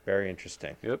 Very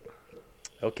interesting. Yep.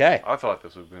 Okay. I thought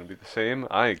this was going to be the same.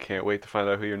 I can't wait to find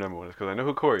out who your number one is because I know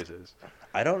who Corey's is.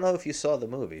 I don't know if you saw the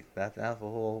movie.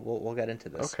 We'll get into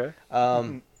this. Okay.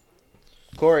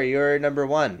 Corey, you're number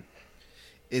one.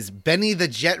 Is Benny the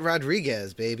Jet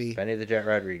Rodriguez, baby. Benny the Jet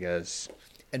Rodriguez.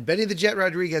 And Benny the Jet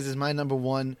Rodriguez is my number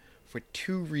one for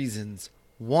 2 reasons.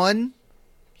 One,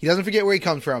 he doesn't forget where he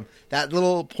comes from. That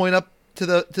little point up to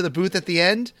the booth at the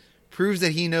end proves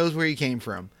that he knows where he came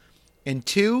from. And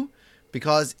 2,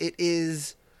 because it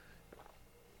is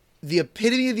the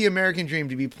epitome of the American dream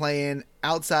to be playing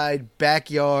outside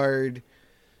backyard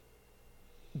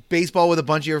baseball with a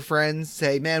bunch of your friends.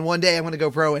 Say, man, one day I'm going to go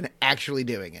pro, and actually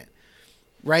doing it.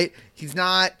 Right? He's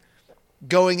not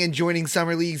going and joining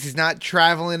summer leagues. He's not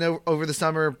traveling over the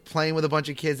summer playing with a bunch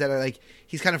of kids that are like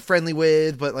he's kind of friendly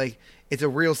with, but like it's a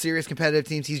real serious competitive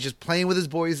team. He's just playing with his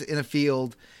boys in a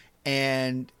field,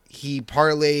 and he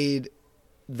parlayed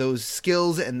those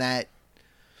skills and that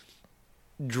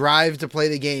drive to play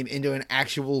the game into an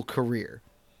actual career.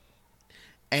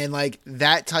 And like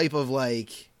that type of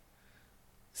like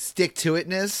stick to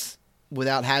itness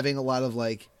without having a lot of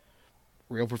like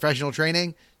real professional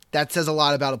training, that says a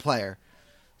lot about a player.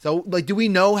 So like, do we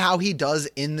know how he does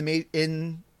in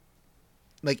the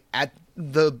like at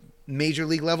the major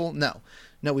league level? No,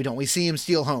 we don't. We see him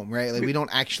steal home, right? Like we don't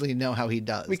actually know how he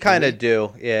does. We kind of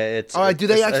do. Yeah, it's. All right. Do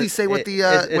they actually say what the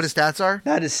what his stats are?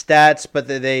 Not his stats, but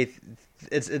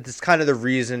it's kind of the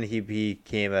reason he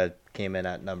came in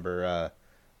at number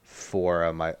 4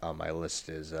 on my list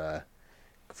is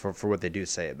for what they do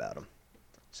say about him.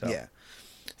 So yeah.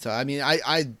 So I mean, I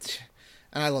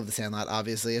love the Sandlot.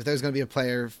 Obviously, if there's going to be a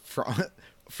player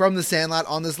from the Sandlot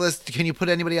on this list, can you put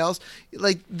anybody else?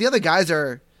 Like the other guys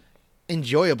are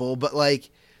enjoyable, but like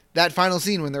that final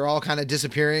scene when they're all kind of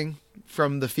disappearing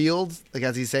from the field, like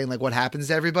as he's saying, like what happens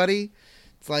to everybody,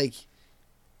 it's like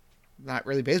not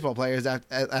really baseball players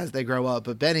as they grow up,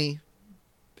 but Benny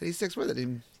sticks with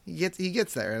it. He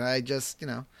gets there, and I just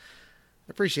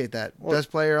appreciate that. Well,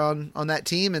 best player on that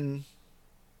team, and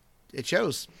it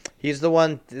shows. He's the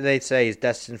one they say he's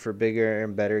destined for bigger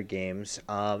and better games.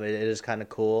 It is kind of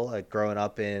cool, like growing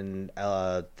up in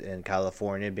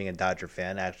California, being a Dodger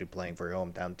fan, actually playing for your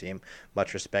hometown team.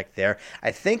 Much respect there.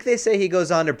 I think they say he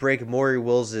goes on to break Maury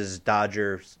Wills'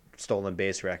 Dodger stolen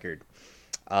base record.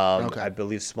 Okay. I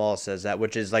believe Small says that,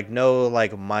 which is like no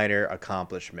like minor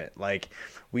accomplishment. Like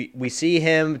we see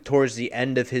him towards the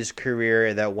end of his career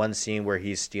in that one scene where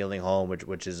he's stealing home,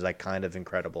 which is like kind of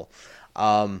incredible.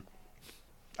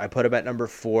 I put him at number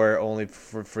 4 only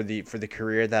for the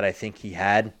career that I think he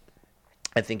had.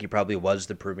 I think he probably was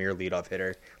the premier leadoff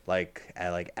hitter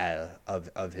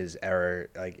of his era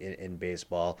like in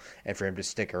baseball, and for him to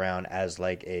stick around as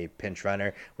like a pinch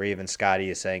runner, where even Scotty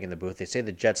is saying in the booth, they say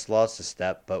the Jets lost a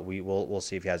step, but we'll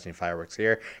see if he has any fireworks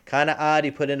here. Kind of odd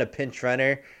he put in a pinch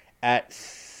runner at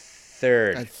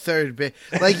third. At third base.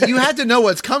 Like, you had to know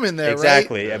what's coming there,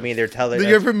 exactly. Right? I mean, they're telling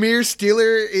your premier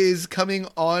stealer is coming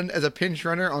on as a pinch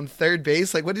runner on third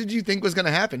base. Like, what did you think was going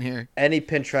to happen here? Any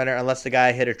pinch runner, unless the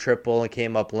guy hit a triple and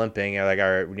came up limping, you're like, all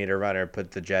right, we need a runner,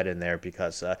 put the Jet in there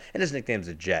because, and his nickname's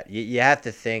a Jet. You have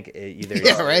to think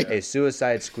either a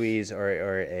suicide squeeze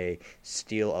or a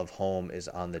steal of home is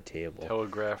on the table.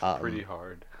 Telegraphed pretty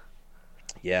hard.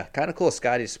 Yeah, kind of cool.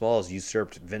 Scotty Smalls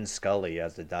usurped Vin Scully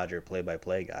as the Dodger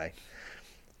play-by-play guy.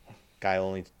 Guy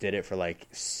only did it for like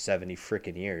 70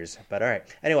 freaking years. But all right.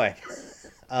 Anyway.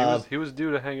 He was due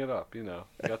to hang it up, He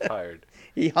got tired.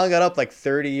 He hung it up like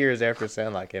 30 years after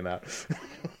Sandlot came out.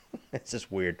 It's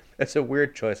just weird. It's a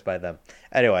weird choice by them.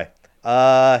 Anyway.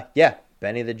 Yeah.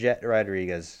 Benny the Jet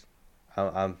Rodriguez.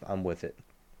 I'm with it.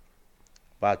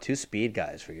 Wow, 2 speed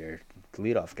guys for your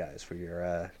leadoff guys for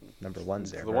your number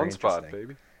 1s there. The one spot,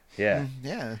 baby. Yeah.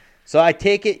 Yeah. So I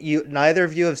take it neither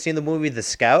of you have seen the movie The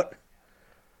Scout?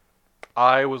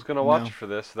 I was gonna watch for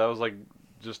this. That was like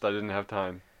I didn't have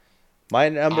time. My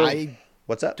number.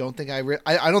 What's up? I don't think I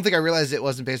realized it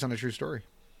wasn't based on a true story.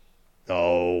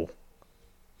 Oh.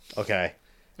 Okay.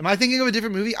 Am I thinking of a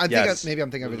different movie? Yes. Maybe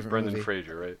I'm thinking of a different movie. Brendan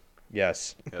Fraser, right?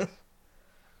 Yes. Yes.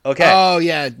 Okay. Oh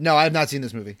yeah. No, I have not seen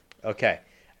this movie. Okay.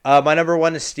 My number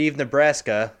 1 is Steve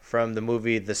Nebraska from the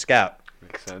movie The Scout.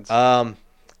 Makes sense.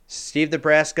 Steve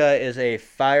Nebraska is a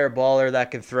fireballer that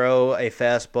can throw a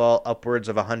fastball upwards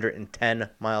of 110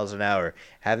 miles an hour.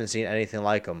 Haven't seen anything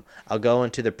like him. I'll go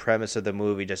into the premise of the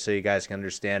movie just so you guys can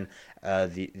understand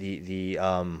the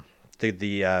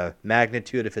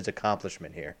magnitude of his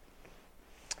accomplishment here.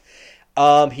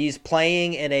 He's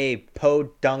playing in a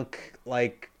podunk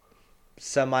like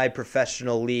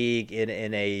semi-professional league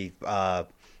in a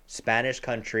Spanish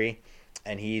country.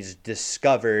 And he's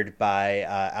discovered by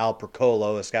Al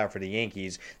Procolo, a scout for the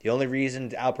Yankees. The only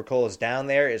reason Al Procolo is down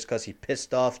there is because he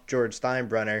pissed off George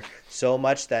Steinbrenner so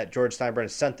much that George Steinbrenner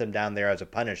sent him down there as a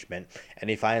punishment. And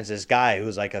he finds this guy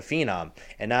who's like a phenom.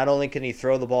 And not only can he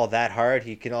throw the ball that hard,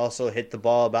 he can also hit the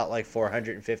ball about like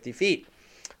 450 feet.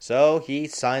 So he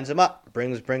signs him up,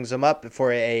 brings him up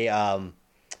for a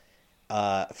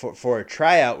for a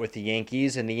tryout with the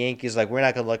Yankees, and the Yankees like, we're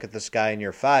not gonna look at this guy and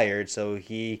you're fired. So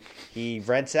they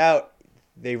rent out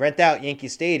Yankee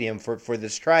Stadium for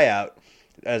this tryout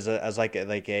as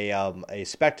a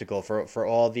spectacle for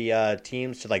all the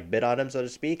teams to like bid on him, so to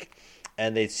speak.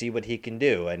 and they see what he can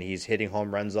do. And he's hitting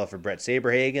home runs off of Brett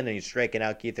Saberhagen, and he's striking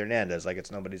out Keith Hernandez like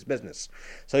it's nobody's business.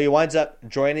 So he winds up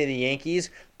joining the Yankees,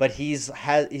 but he's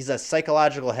a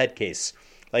psychological head case.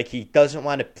 Like, he doesn't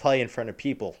want to play in front of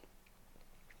people.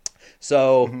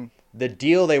 So the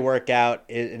deal they work out,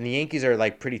 and the Yankees are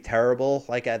like pretty terrible,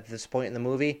 like at this point in the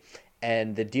movie.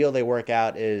 And the deal they work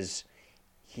out is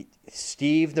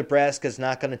Steve Nebraska is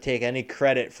not going to take any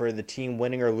credit for the team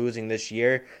winning or losing this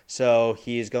year, so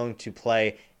he is going to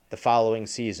play the following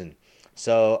season.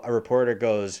 So a reporter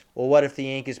goes, well, what if the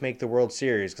Yankees make the World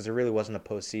Series? Because there really wasn't a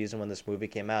postseason when this movie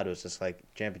came out. It was just like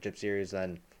Championship Series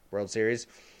and World Series.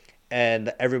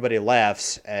 And everybody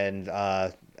laughs, and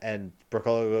Al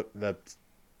Procolo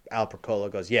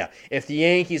goes, yeah, if the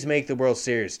Yankees make the World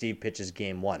Series, Steve pitches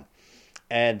Game 1.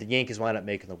 And the Yankees wind up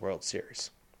making the World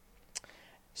Series.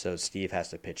 So Steve has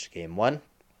to pitch Game 1,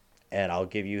 and I'll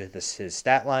give you his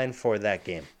stat line for that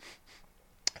game.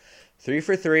 3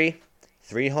 for 3,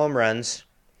 3 home runs,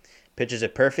 pitches a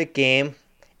perfect game,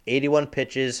 81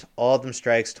 pitches, all of them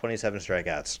strikes, 27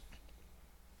 strikeouts.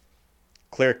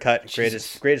 Clear cut,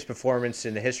 greatest performance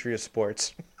in the history of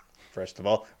sports. First of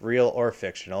all, real or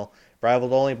fictional,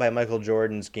 rivaled only by Michael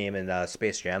Jordan's game in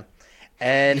Space Jam.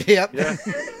 And Yep. Yeah,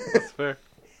 that's fair.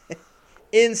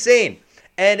 Insane.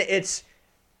 And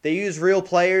they use real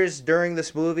players during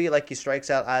this movie, like he strikes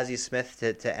out Ozzie Smith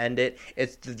to end it.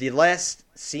 It's the last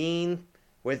scene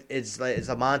it's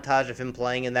a montage of him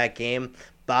playing in that game.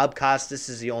 Bob Costas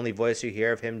is the only voice you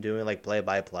hear of him doing like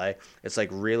play-by-play. It's like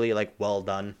really like well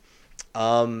done.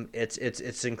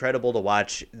 It's incredible to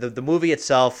watch. The movie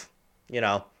itself, you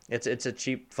know, it's a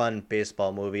cheap, fun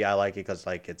baseball movie. I like it because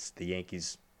like it's the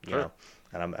Yankees, you know,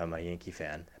 and I'm a Yankee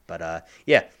fan. But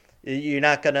yeah. You're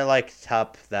not gonna like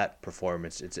top that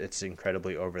performance. It's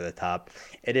incredibly over the top.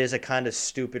 It is a kind of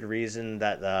stupid reason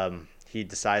that he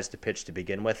decides to pitch to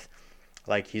begin with,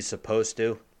 like he's supposed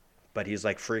to, but he's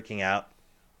like freaking out,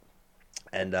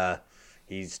 and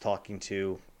he's talking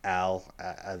to Al.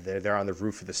 They're on the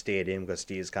roof of the stadium because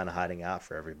Steve's kind of hiding out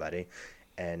for everybody,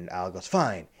 and Al goes,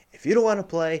 "Fine, if you don't want to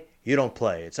play, you don't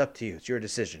play. It's up to you. It's your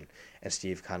decision." And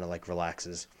Steve kind of like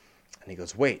relaxes, and he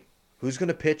goes, "Wait, who's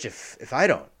gonna pitch if I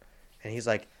don't?" And he's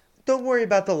like, "Don't worry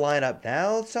about the lineup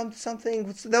now.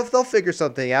 They'll figure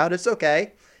something out. It's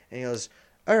okay." And he goes,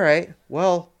 "All right.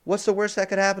 Well, what's the worst that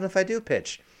could happen if I do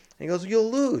pitch?" And he goes,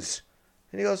 "You'll lose."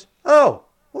 And he goes, "Oh,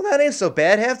 well, that ain't so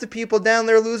bad. Half the people down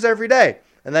there lose every day."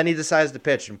 And then he decides to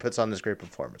pitch and puts on this great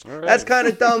performance. Right. That's kind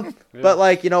of dumb, but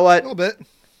like, you know what? A little bit.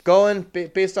 Going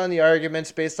based on the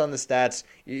arguments, based on the stats,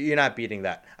 you're not beating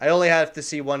that. I only have to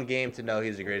see one game to know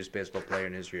he's the greatest baseball player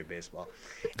in the history of baseball.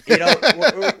 You know,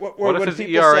 what if his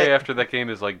ERA after that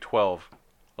game is like 12?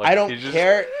 Like, I don't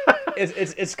care.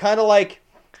 It's kind of like,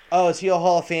 oh, is he a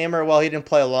Hall of Famer? Well, he didn't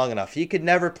play long enough. He could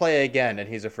never play again, and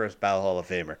he's a first ballot Hall of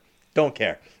Famer. Don't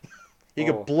care. He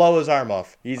could blow his arm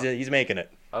off. He's making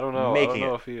it. I don't know. I don't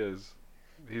know if he is.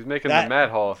 He's making the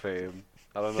Matt Hall of Fame.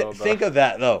 I don't know about. Think of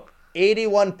that though.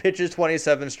 81 pitches,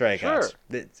 27 strikeouts.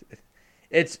 Sure.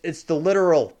 It's the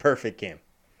literal perfect game.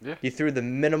 Yeah. He threw the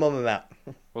minimum amount.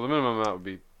 Well, the minimum amount would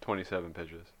be 27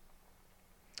 pitches.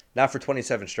 Not for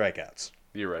 27 strikeouts.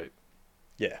 You're right.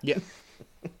 Yeah. Yeah.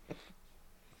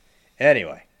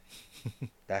 Anyway,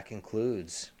 that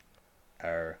concludes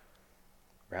our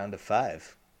round of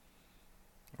 5.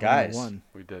 Guys. One.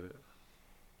 We did it.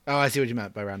 Oh, I see what you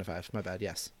meant by round of 5. My bad.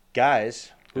 Yes.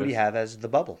 Guys, who do Yes. you have as the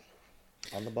bubble?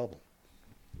 On the bubble.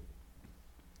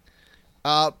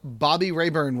 Bobby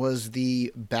Rayburn was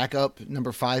the backup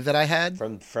number 5 that I had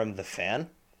From the fan?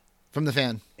 from The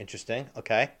Fan. Interesting.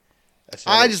 Okay.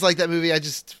 I just like that movie. I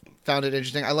just found it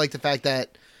interesting. I like the fact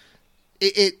that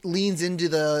it leans into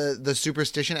the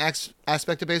superstition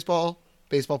aspect of baseball.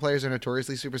 Baseball players are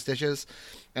notoriously superstitious,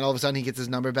 and all of a sudden he gets his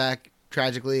number back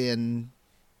tragically, and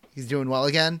he's doing well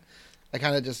again. I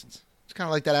kind of just kind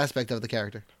of like that aspect of the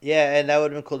character. Yeah, and that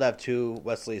would have been cool to have 2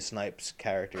 Wesley Snipes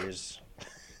characters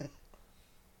in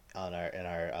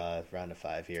our round of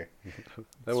 5 here.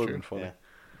 That would have been funny. Yeah,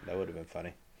 that would have been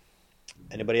funny.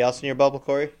 Anybody else in your bubble,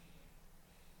 Corey?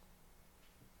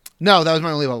 No, that was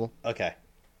my only bubble. Okay.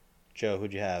 Joe,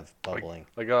 who'd you have bubbling?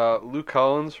 Like Luke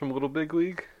Collins from Little Big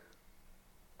League.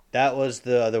 That was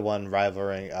the other one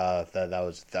rivaling that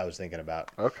I was thinking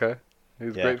about. Okay.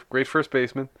 He's Yeah. great first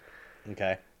baseman.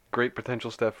 Okay. Great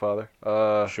potential stepfather.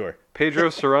 Sure. Pedro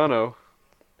Serrano,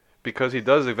 because he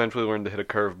does eventually learn to hit a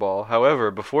curveball. However,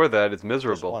 before that, it's Just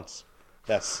miserable. once.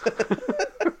 That's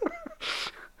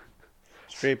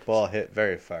straight ball hit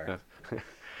very far.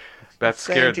 That's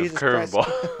Saying scared of Jesus Christ.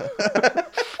 curveball.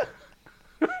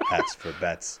 Hats for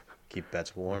bets. Keep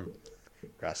bets warm.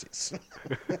 Gracias.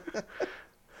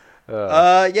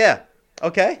 Yeah.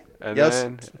 Okay. And Yes.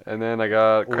 then I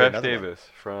got Ooh, Crash another one. Davis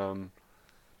from.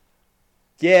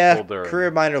 Yeah. Bull Durham.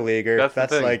 Career minor leaguer. That's the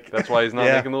thing. like. That's why he's not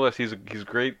yeah. making the list. He's a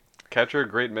great catcher,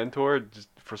 great mentor. Just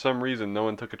for some reason, no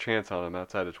one took a chance on him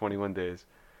outside of 21 days.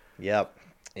 Yep.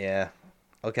 Yeah.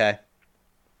 Okay.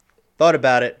 Thought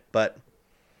about it, but.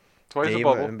 That's why he's a you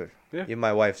bubble. might- Yeah. Even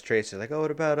my wife's Tracy like, oh,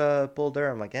 what about Bull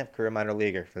Durham? I'm like, yeah, career minor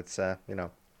leaguer. That's it's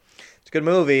a good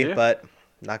movie, Yeah. but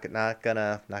not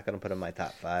gonna put in my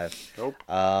top 5. Nope.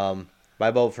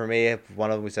 My vote for me, one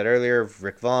of them we said earlier,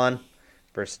 Rick Vaughn,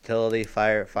 versatility,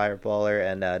 fireballer,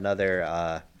 and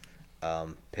another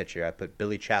pitcher. I put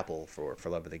Billy Chappell for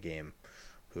Love of the Game,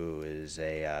 who is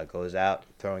goes out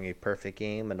throwing a perfect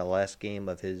game in the last game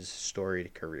of his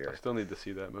storied I career. still need to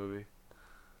see that movie.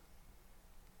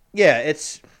 Yeah,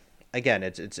 it's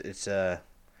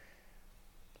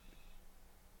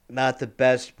not the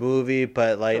best movie,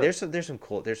 but like Sure. there's some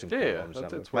cool Yeah,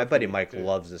 moments. it's My worth buddy it, Mike yeah.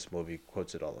 loves this movie,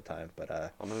 quotes it all the time. But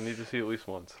I'm gonna need to see it at least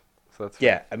once. So that's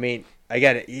yeah, I mean,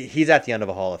 again, he's at the end of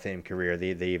a Hall of Fame career.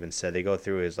 They even said they go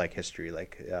through his like history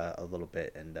a little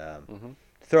bit and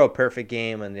throw a perfect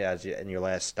game and in your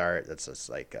last start. That's just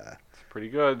like it's pretty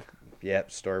good.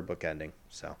 yep, storybook ending.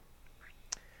 So.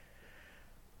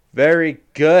 Very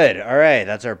good. All right,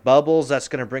 that's our bubbles. That's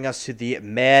going to bring us to the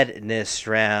madness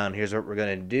round. Here's what we're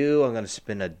going to do. I'm going to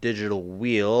spin a digital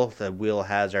wheel. The wheel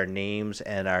has our names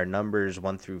and our numbers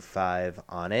 1 through 5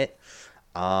 on it.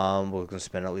 We're going to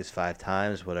spin at least 5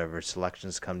 times. Whatever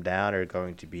selections come down are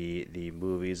going to be the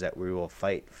movies that we will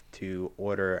fight to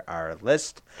order our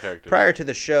list. Characters. Prior to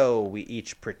the show, we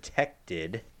each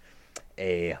protected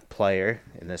a player,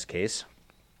 in this case,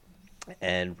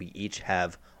 and we each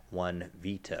have 1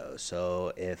 veto.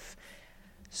 So if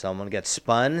someone gets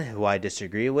spun who I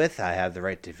disagree with, I have the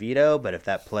right to veto, but if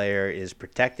that player is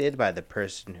protected by the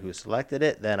person who selected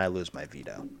it, then I lose my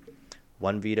veto.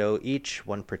 1 veto each,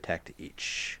 1 protect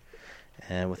each.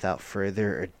 And without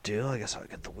further ado, I guess I'll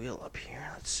get the wheel up here.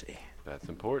 Let's see. That's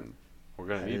important. We're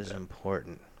gonna That need is that.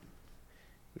 important.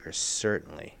 We are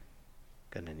certainly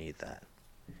going to need that.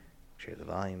 Make sure the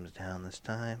volume's down this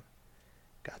time.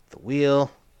 Got the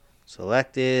wheel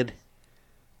selected.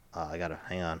 I gotta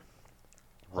hang on.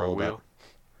 Row Hold wheel. up.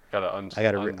 Gotta I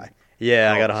gotta. oh,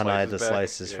 I gotta unhide the back.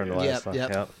 slices Yeah, from the yeah. last one.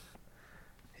 Yep.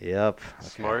 Yep. Okay.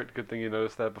 Smart. Good thing you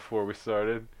noticed that before we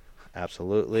started.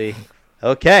 Absolutely.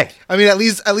 Okay. I mean, at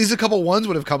least a couple ones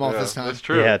would have come off Yeah, this time. that's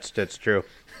true. Yeah, that's true.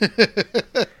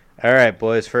 All right,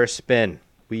 boys. First spin.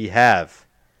 We have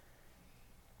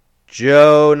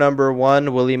Joe number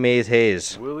 1, Willie Mays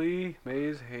Hayes. Willie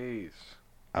Mays Hayes.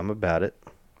 I'm about it.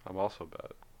 I'm also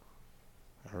about it.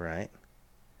 All right.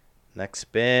 Next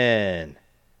spin.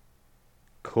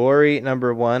 Corey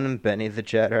number 1, Benny the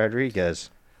Jet Rodriguez.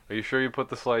 Are you sure you put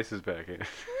the slices back in?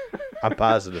 I'm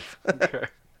positive. Okay.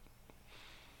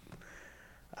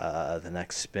 The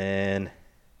next spin.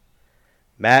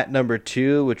 Matt number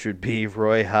 2, which would be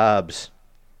Roy Hobbs.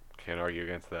 Can't argue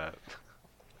against that.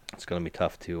 It's going to be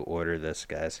tough to order this,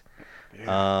 guys.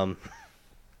 Yeah.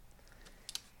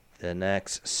 The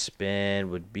next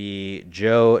spin would be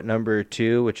Joe number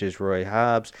 2, which is Roy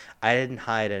Hobbs. I didn't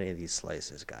hide any of these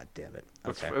slices. God damn it.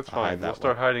 That's Okay, it's I'll hide fine. that We'll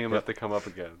start one. hiding them Yep. if they come up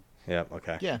again. Yep.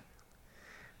 Okay. Yeah.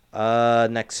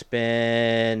 Next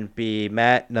spin be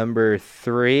Matt number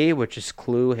 3, which is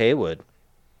Clue Haywood.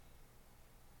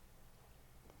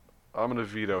 I'm gonna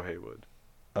veto Haywood.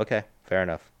 Okay, fair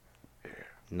enough. Yeah.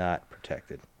 Not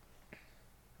protected.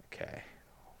 Okay,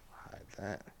 hide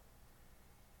that.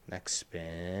 Next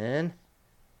spin.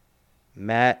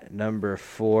 Matt number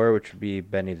 4, which would be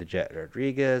Benny the Jet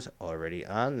Rodriguez, already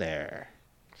on there.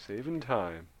 Saving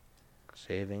time.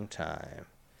 Saving time.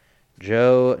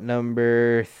 Joe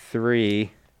number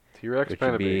 3. T-Rex Which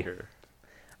would be- Pennebaker.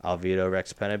 I'll veto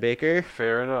Rex Pennebaker.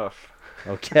 Fair enough.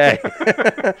 Okay.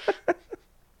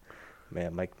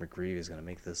 Man, Mike McGreevy is going to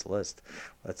make this list.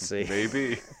 Let's see.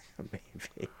 Maybe.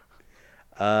 Maybe.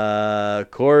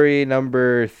 Corey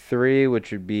number 3,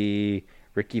 which would be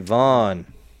Ricky Vaughn.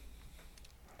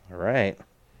 All right.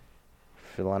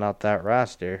 Filling out that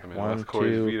roster. I mean, 1, unless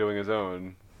Corey's 2, vetoing his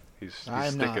own, he's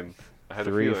I'm not. sticking. I had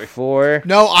a 3, feeling. 4.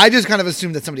 No, I just kind of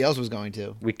assumed that somebody else was going to.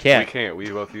 We We can't. can't. We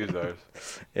both used ours.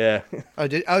 Yeah. Oh,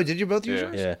 did you both use Yeah.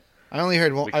 yours? Yeah. I only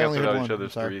heard one. We I only canceled heard out one. each I'm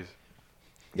other's sorry. threes.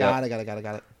 Got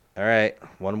it. All right.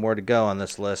 One more to go on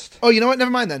this list. Oh, you know what?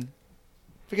 Never mind then.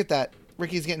 Forget that.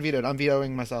 Ricky's getting vetoed. I'm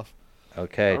vetoing myself.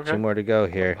 Okay. Okay. 2 more to go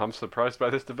here. I'm surprised by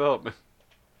this development.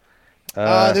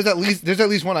 There's at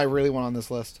least one I really want on this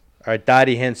list. All right.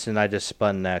 Dottie Hinson, I just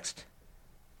spun next.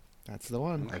 That's the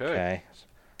one. Okay. Okay.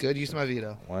 Good use of my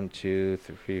veto. 1, 2,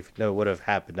 3. No, it would have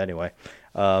happened anyway.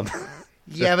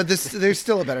 Yeah, but there's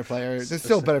still a better player. There's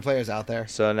still better players out there.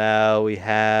 So now we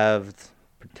have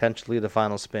potentially the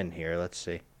final spin here. Let's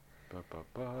see.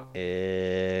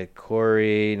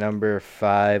 Corey number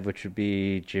 5, which would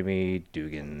be Jimmy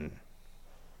Dugan.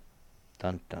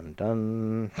 Dun dun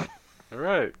dun. All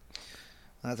right.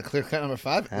 That's a clear cut number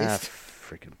 5 at least.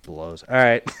 Freaking blows. All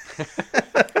right.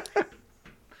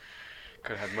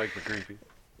 Could have had Mike McGreevy.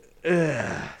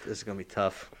 This is gonna be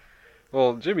tough.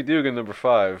 Well, Jimmy Dugan, number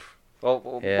 5.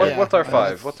 Well, Yeah. what's our Yeah.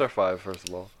 5? What's our 5, first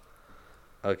of all?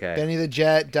 Okay. Benny the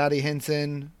Jet, Dottie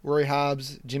Hinson, Roy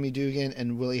Hobbs, Jimmy Dugan,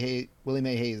 and Willie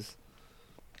May Hayes.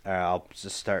 All right, I'll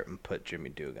just start and put Jimmy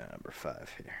Dugan number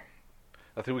 5 here.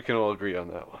 I think we can all agree on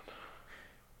that one.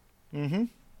 Mm-hmm.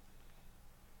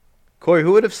 Corey,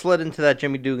 who would have slid into that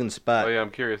Jimmy Dugan spot? Oh, yeah,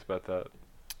 I'm curious about that.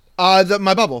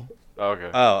 My bubble. Oh, okay.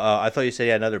 Oh, I thought you said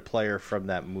you had another player from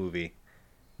that movie.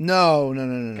 No.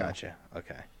 Gotcha.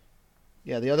 Okay.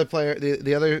 Yeah, the other player,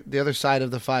 the other side of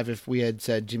the 5, if we had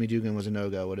said Jimmy Dugan was a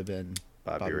no-go, would have been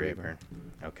Bobby Rayburn.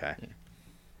 Okay. Yeah.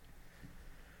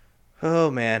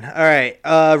 Oh man. All right.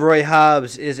 Roy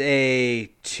Hobbs is a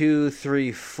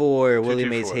 2-3-4. Willie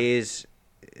Mays 2-2-4. Hayes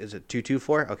is it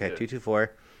 2-2-4? Okay, Yeah. 2-2-4.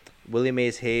 Willie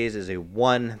Mays Hayes is a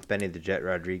 1. Benny the Jet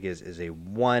Rodriguez is a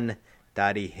 1.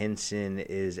 Dottie Hinson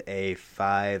is a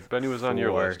 5. Benny was on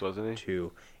your 4, list, wasn't he?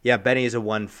 2. Yeah, Benny is a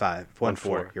 1-5.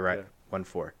 1-4. You're right. Yeah.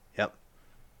 1-4. Yep.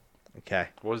 Okay.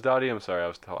 What was Dottie? I'm sorry, I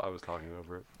was talking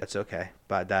over it. That's okay.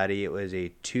 But Dottie, it was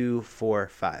a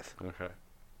 2-4-5. Okay.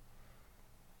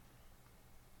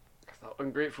 That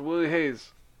wasn't great for Willie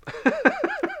Hayes.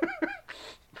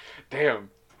 Damn.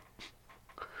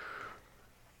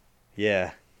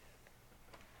 Yeah.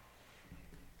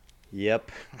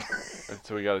 Yep. And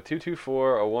so we got a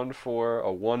 2-2-4, a 1-4,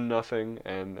 a 1-0,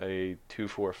 and a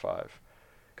 2-4-5.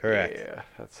 Correct. Yeah,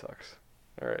 that sucks.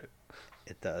 All right.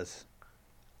 It does.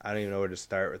 I don't even know where to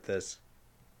start with this.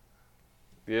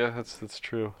 Yeah, that's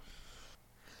true.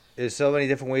 There's so many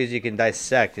different ways you can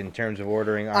dissect in terms of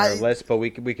ordering our list, but we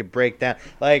could break down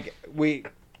like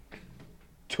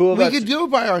two of We us could do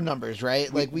it by our numbers,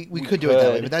 right? Like we could do it that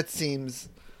way, could. but that seems.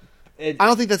 It, I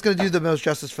don't think that's going to do the most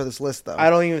justice for this list, though.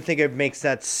 I don't even think it makes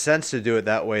that sense to do it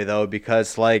that way though,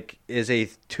 because like is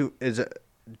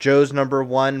Joe's number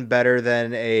 1 better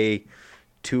than a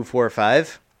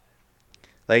 2-4-5?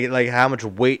 Like how much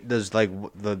weight does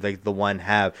the 1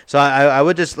 have? So I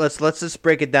would just let's just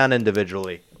break it down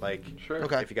individually, like Sure.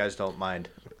 Okay. if you guys don't mind.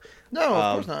 No,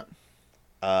 of course not.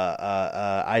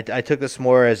 I took this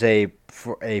more as a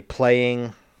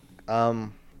playing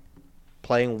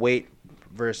weight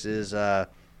versus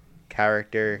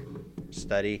character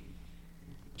study.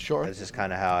 Sure. That's just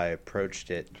kind of how I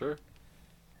approached it. Sure.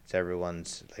 It's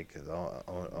everyone's like his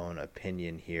own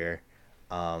opinion here.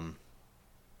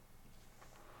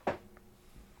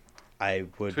 I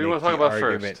would. So who do you want to talk about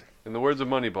first? In the words of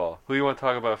Moneyball, who do you want to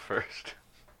talk about first?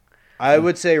 I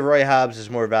would say Roy Hobbs is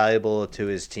more valuable to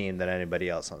his team than anybody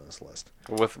else on this list.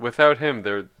 Without him,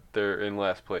 they're in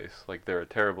last place. Like they're a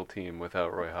terrible team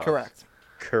without Roy Hobbs. Correct.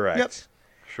 Correct. Yep.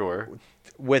 Sure.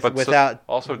 Without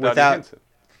also Dottie without Hinson.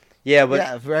 yeah, but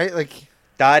Yeah, right. Like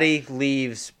Dottie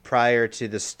leaves prior to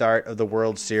the start of the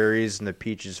World Series, and the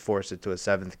Peaches force it to a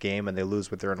 7th game, and they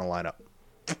lose with her in the lineup.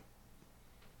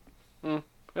 Yeah,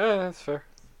 that's fair.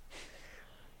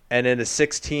 And in a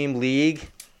 6-team league, I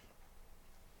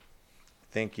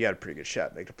think you got a pretty good shot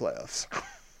to make the playoffs.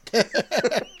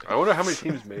 I wonder how many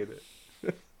teams made it.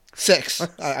 6.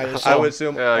 I would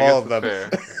assume Yeah, I all guess of them.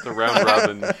 that's fair. It's a round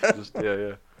robin. Just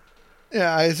yeah.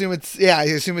 Yeah, I assume it's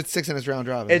 6 in its round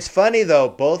robin. It's funny though.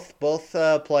 Both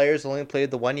players only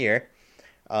played the 1 year,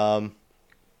 right?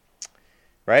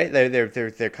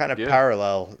 They're kind of Yeah.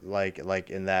 parallel, like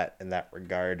in that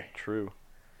regard. True.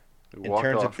 They In walked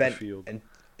terms off of the field.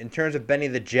 in terms of Benny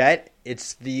the Jet,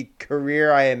 it's the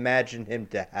career I imagine him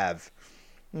to have,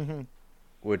 Mhm.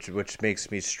 which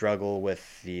makes me struggle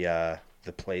with the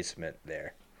placement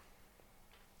there.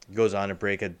 Goes on to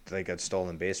break a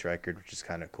stolen base record, which is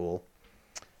kind of cool.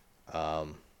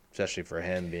 Especially for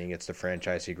him, being it's the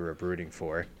franchise he grew up rooting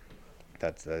for.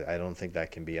 That's I don't think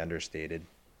that can be understated.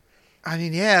 I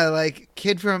mean, yeah, like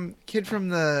kid from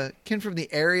the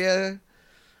area,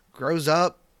 grows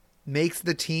up, makes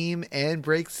the team, and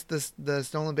breaks the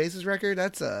stolen bases record.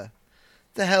 It's a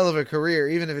hell of a career,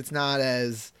 even if it's not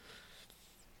as,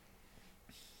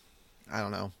 I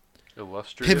don't know,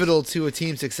 Illustrious. pivotal to a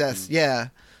team's success. Yeah,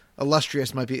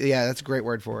 illustrious might be. Yeah, that's a great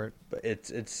word for it. But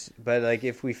but like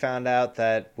if we found out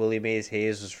that Willie Mays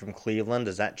Hayes was from Cleveland,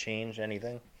 does that change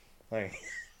anything? Like,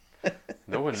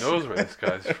 No one knows where this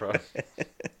guy's from.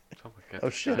 oh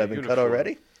shit, I've been cut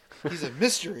already. He's a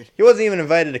mystery. He wasn't even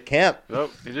invited to camp.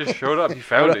 Nope, he just showed up. He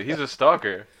found it. He's a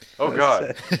stalker. Oh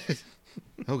God.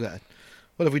 Oh God,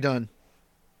 what have we done?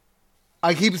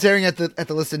 I keep staring at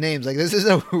the list of names. Like, this is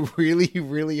a really,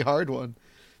 really hard one.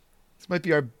 This might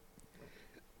be our.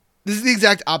 This is the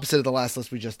exact opposite of the last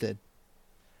list we just did.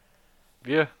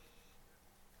 Yeah.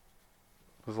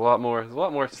 There's a lot more. There's a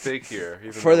lot more at stake here.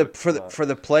 For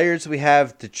the players we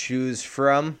have to choose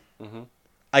from. Mhm.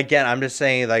 Again, I'm just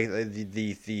saying, like,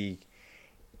 the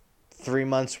 3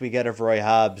 months we get of Roy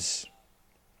Hobbs,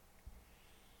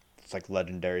 it's like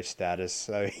legendary status.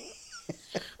 I mean,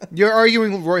 You're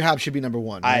arguing Roy Hobbs should be number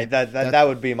one. Right? that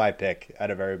would be my pick out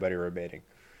of everybody remaining.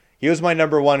 He was my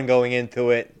number one going into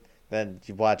it. Then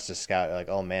you watch the scout, you're like,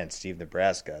 oh man, Steve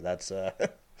Nebraska. That's I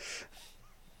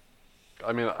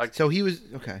mean, So he was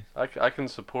okay. I can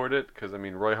support it because I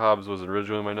mean Roy Hobbs was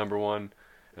originally my number one,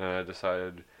 and I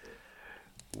decided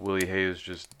Willie Hayes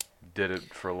just did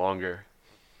it for longer.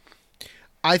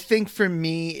 I think for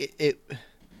me, it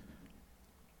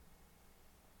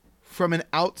from an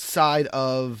outside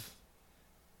of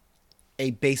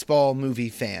a baseball movie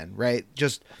fan, right?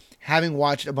 Just having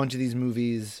watched a bunch of these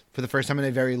movies for the first time in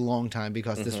a very long time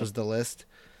because this was the list.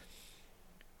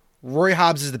 Roy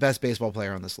Hobbs is the best baseball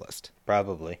player on this list.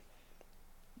 probably.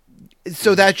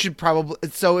 So that should probably.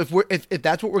 So if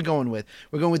that's what we're going with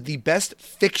the best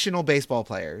fictional baseball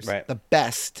players, Right. the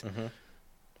best.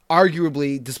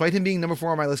 Arguably, despite him being number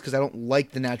 4 on my list, because I don't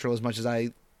like The Natural as much as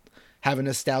I have a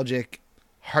nostalgic,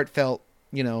 heartfelt,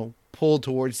 pull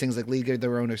towards things like League of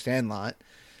Their Own or Sandlot.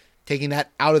 Taking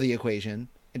that out of the equation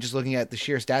and just looking at the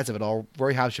sheer stats of it all,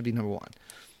 Roy Hobbs should be number 1.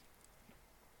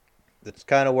 That's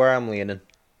kind of where I'm leaning.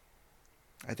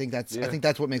 I think that's Yeah.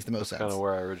 what makes the most sense. Kind of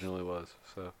where I originally was.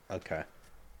 So Okay.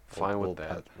 fine we'll with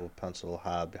that. We'll pencil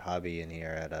hobby in here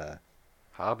at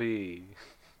Hobby.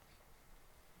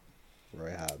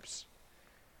 Roy Hobbs.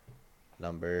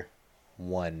 Number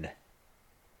 1.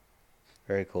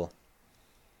 Very cool.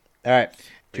 All right.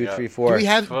 We 2, got- 3, Do 4. we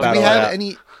have Battle it out.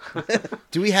 any?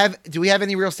 do we have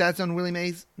any real stats on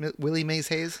Willie Mays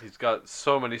Hayes? He's got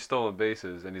so many stolen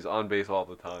bases, and he's on base all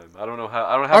the time. I don't know how.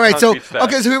 I don't have. All right, so concrete stats.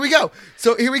 okay, so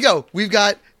here we go. We've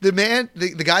got the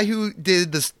guy who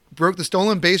broke the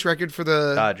stolen base record for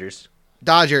the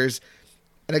Dodgers.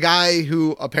 and a guy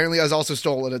who apparently has also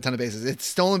stolen a ton of bases. It's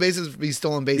stolen bases v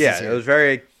stolen bases. Yeah, here. it was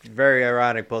very, very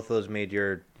ironic. Both of those made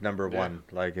your number Yeah. 1.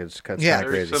 Like, it's kind Yeah. of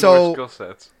Very crazy. similar So- skill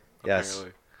sets. Yes.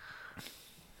 Apparently.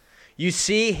 You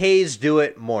see Hayes do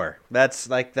it more. That's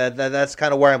like that's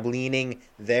kind of where I'm leaning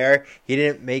there. He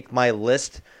didn't make my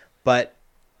list, but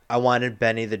I wanted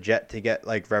Benny the Jet to get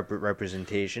like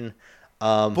representation.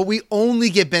 But we only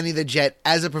get Benny the Jet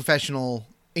as a professional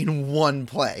in one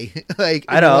play. Like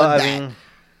I know. one I bat. mean,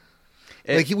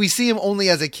 like we see him only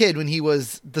as a kid when he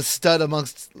was the stud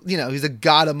amongst, he's a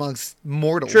god amongst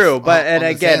mortals. true. But on and the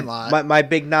again, Sandlot. my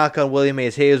big knock on Willie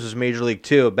Mays Hayes was Major League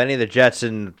 2. Benny the Jet's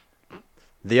in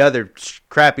the other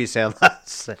crappy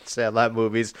Sandlot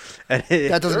movies, and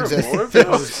that doesn't There are exist. more of That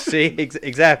those? was see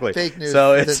exactly. fake news.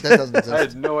 So that, it's that doesn't I exist.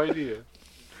 had no idea.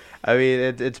 I mean,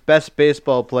 it's best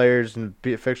baseball players and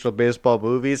fictional baseball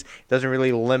movies. It doesn't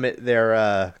really limit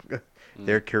their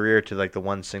career to like the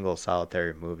one single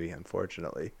solitary movie.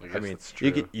 Unfortunately, I I guess mean, that's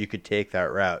true. you could take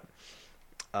that route.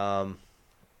 So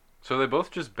are they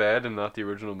both just bad and not the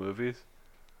original movies?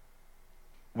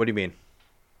 What do you mean?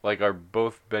 Like, are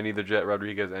both Benny the Jet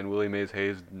Rodriguez and Willie Mays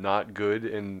Hayes not good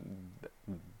in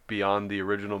beyond the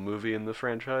original movie in the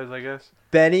franchise, I guess?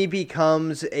 Benny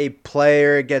becomes a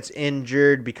player, gets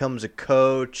injured, becomes a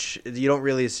coach. You don't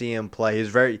really see him play. He's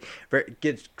very, very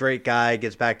gets great guy.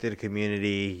 Gets back to the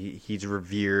community. He's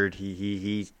revered.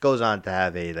 He goes on to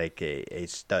have a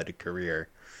stud career.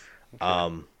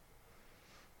 Okay.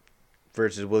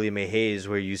 Versus William A. Hayes,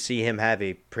 where you see him have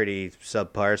a pretty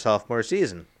subpar sophomore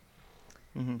season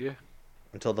Yeah.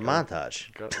 until the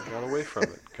montage. Got away from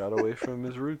it. Got away from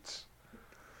his roots.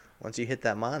 Once you hit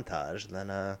that montage, then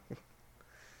He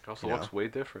also You looks way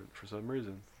different for some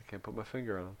reason. I can't put my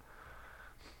finger on him.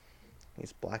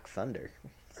 he's Black Thunder.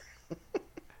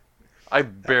 I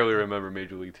barely remember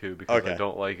Major League 2 because Okay. I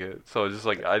don't like it. So it's just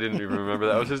like I didn't even remember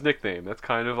that was his nickname. That's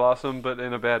kind of awesome, but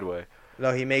in a bad way.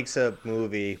 No, he makes a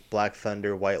movie, Black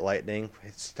Thunder, White Lightning,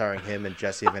 starring him and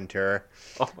Jesse Ventura.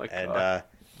 Oh my god. And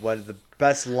one of the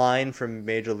best line from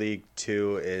Major League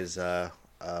 2 is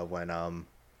when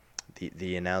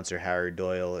the announcer Harry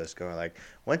Doyle is going like,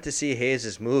 went to see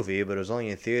Hayes' movie, but it was only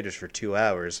in theaters for 2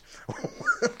 hours.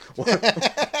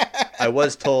 I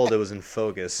was told it was in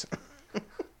focus.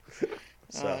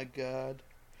 So, Oh God.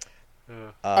 Yeah.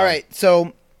 All right,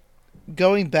 so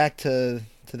going back to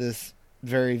this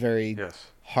very, very Yes.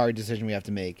 hard decision we have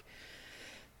to make.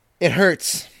 It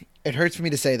hurts. It hurts for me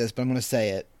to say this, but I'm going to say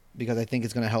it because I think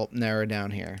it's going to help narrow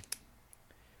down here.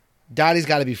 Dottie's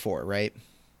got to be 4, right?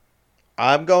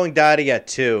 I'm going Dottie at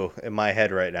 2 in my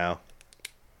head right now.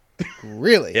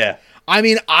 Really? Yeah. I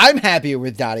mean, I'm happier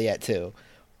with Dottie at 2.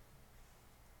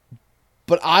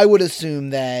 But I would assume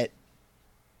that...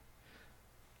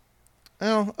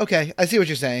 Oh, okay. I see what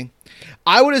you're saying.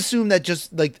 I would assume that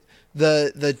just like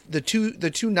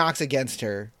the two knocks against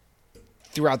her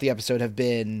throughout the episode have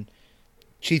been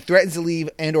she threatens to leave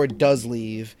and or does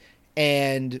leave,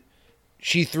 and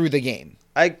she threw the game.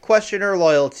 I question her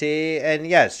loyalty, and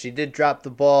yes, she did drop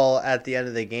the ball at the end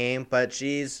of the game, but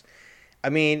she's, I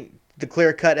mean, the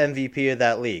clear-cut MVP of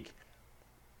that league.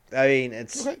 I mean,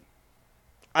 it's, Okay.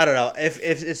 I don't know. If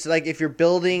it's like if you're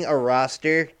building a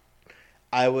roster,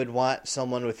 I would want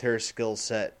someone with her skill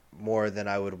set more than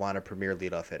I would want a premier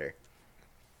leadoff hitter.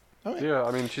 Okay. Yeah,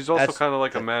 I mean, she's also That's- kind of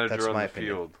like a that's manager on my the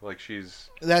opinion. field. Like she's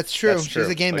That's true. That's true.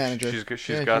 She's a game like, manager. She's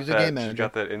Yeah, got she's a that. game She's manager.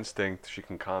 got that instinct. She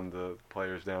can calm the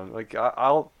players down. Like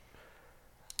I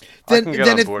Then- can get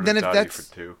then on if- board then with if Dottie that's-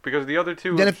 for 2 because the other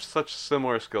two then have if- such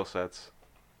similar skill sets.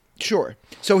 Sure.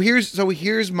 So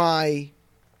here's my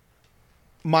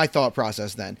thought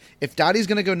process then. If Dottie's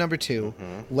going to go number 2,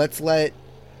 let's let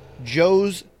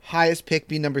Joe's highest pick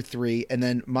be number 3, and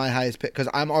then my highest pick, because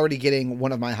I'm already getting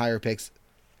one of my higher picks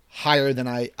higher than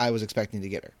I was expecting to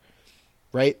get her.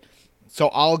 Right?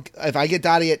 So if I get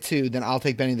Dottie at 2, then I'll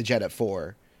take Benny the Jet at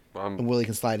 4, and I'm Willie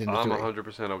can slide into 3.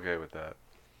 100% okay with that.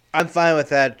 I'm fine with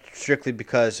that strictly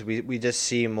because we just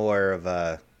see more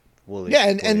of Wooly. Yeah,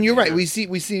 and Wooly you're right. Mayer.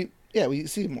 We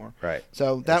see more. Right.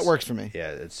 So that It's- works for me. Yeah,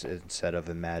 it's instead of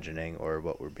imagining or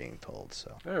what we're being told.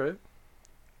 So All right.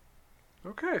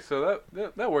 Okay, so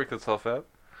that worked itself out.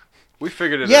 We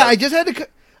figured it Yeah, out.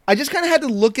 I just kind of had to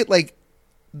look at like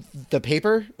the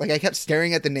paper. Like I kept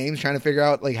staring at the names, trying to figure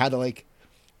out like how to like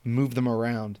move them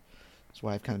around. That's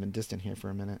why I've kind of been distant here for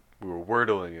a minute. We were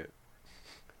wordling it.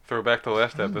 Throw back to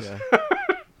last episode.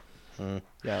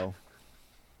 Yo,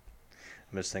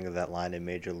 I'm just thinking of that line in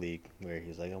Major League where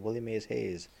he's like, oh, Willie Mays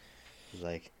Hayes. He's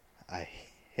like, I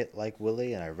hit like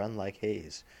Willie and I run like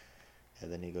Hayes.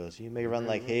 And then he goes, you may run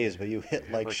like Hayes, but you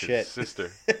hit like Like shit. his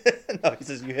sister. No, he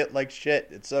says, you hit like shit.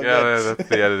 It's so Yeah, good. that's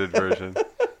the edited version.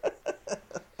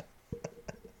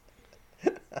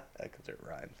 Because it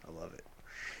rhymes. I love it.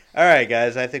 All right,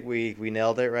 guys. I think we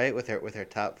nailed it, right, with our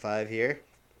top 5 here.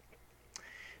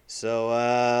 So,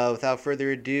 without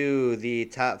further ado, the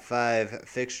top 5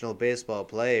 fictional baseball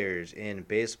players in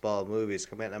baseball movies.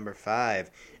 Coming at number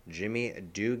 5, Jimmy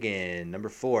Dugan. Number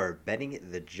 4, Benny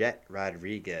the Jet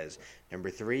Rodriguez. Number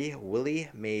 3, Willie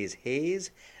Mays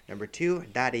Hayes. Number 2,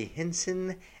 Dottie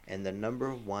Hinson. And the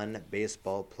number 1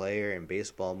 baseball player in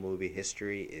baseball movie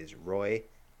history is Roy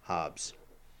Hobbs.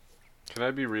 Can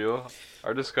I be real?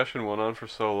 Our discussion went on for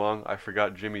so long, I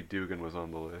forgot Jimmy Dugan was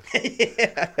on the list.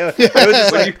 Yeah, it was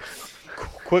just When like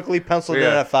quickly penciled in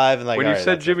Yeah. at 5 and like. when all you right,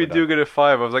 said that's it, Jimmy we're done. Dugan at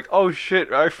 5, I was like, oh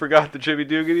shit, I forgot that Jimmy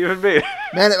Dugan even made it.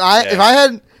 man, if Yeah. I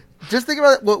had just think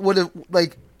about what would have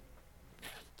like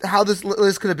how this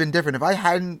list could have been different if I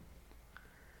hadn't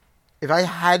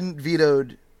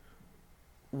vetoed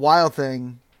Wild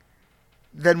Thing.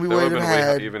 Then we That would would have have been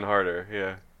had even harder,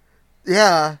 yeah.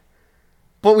 yeah,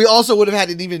 but we also would have had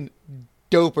an even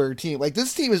doper team. Like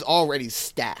this team is already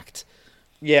stacked.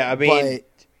 Yeah, I mean,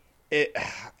 But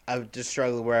I'm just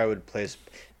struggling where I would place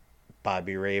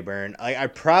Bobby Rayburn. I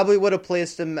probably would have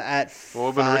placed him at 5.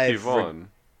 What would have been Ricky Vaughn?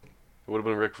 It would have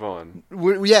been Rick Vaughn.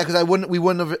 yeah, because we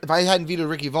wouldn't have if I hadn't vetoed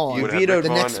Ricky Vaughn. You Would have vetoed Rick the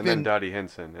Vaughn next and then spin. Dottie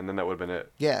Hinson, and then that would have been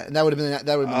it. Yeah, and that would have been the end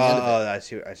of it. Oh, I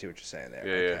see what you're saying there.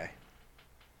 Yeah, okay.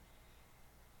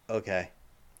 Okay.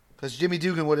 Because Jimmy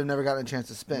Dugan would have never gotten a chance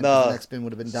to spin. No. The next spin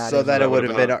would have been Dottie. So that it would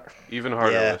would've have been. been Even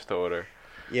harder Yeah. list to order.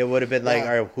 Yeah, it would have been like,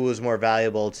 Yeah. all right, who was more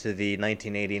valuable to the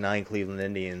 1989 Cleveland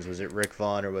Indians? Was it Rick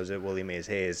Vaughn or was it Willie Mays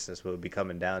Hayes? That's what it would be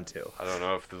coming down to. I don't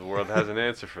know if the world has an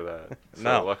answer for that. So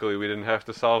No. luckily we didn't have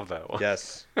to solve that one.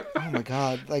 Yes. Oh my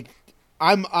god! Like,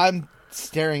 I'm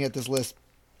staring at this list,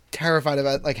 terrified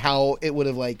about like how it would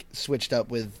have like switched up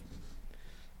with,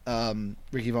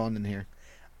 Ricky Vaughn in here.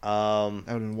 That would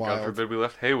have been God wild. forbid we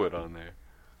left Haywood on there.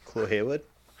 Chloe Haywood,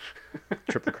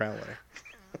 Triple Crown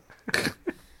winner.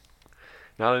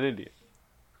 Not an Indian.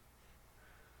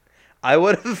 I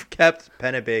would have kept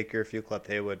Pennebaker if you kept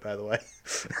Haywood, by the way.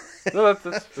 No,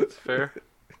 that's fair.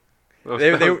 That was,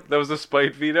 They- that was a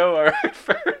spite veto? Alright,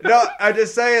 fair. No, I'm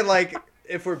just saying, like,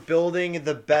 if we're building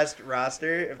the best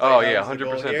roster. If Oh, that yeah, was the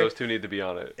goal 100% here- those two need to be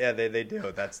on it. Yeah, they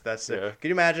do. That's it. Yeah. Can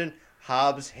you imagine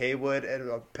Hobbs, Haywood, and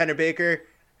Pennebaker,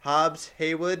 Hobbs,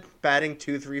 Haywood batting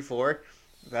 2, 3, 4?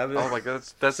 Oh my god,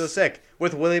 that's so sick.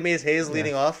 With Willie Mays Hayes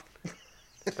leading off.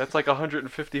 That's like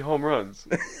 150 home runs.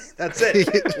 That's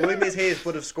it. Willie Mays Hayes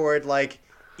would have scored like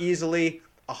easily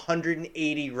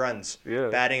 180 runs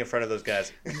batting in front of those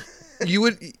guys. You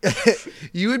would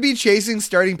be chasing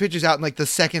starting pitchers out in like the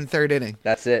second, third inning.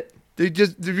 That's it.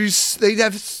 They'd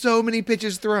have so many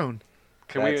pitches thrown.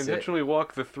 Can we intentionally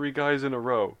walk the 3 guys in a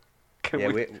row?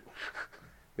 We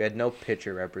had no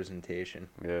pitcher representation.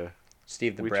 Yeah.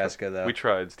 Steve Nebraska, though. We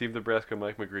tried. Steve Nebraska,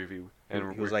 Mike McGreevy,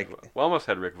 and he was like, we almost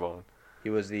had Rick Vaughn. He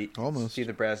was the Steve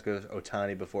Nebraska's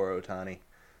Ohtani before Ohtani.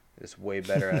 Just way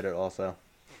better at it, also.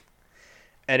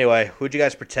 Anyway, who'd you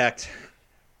guys protect?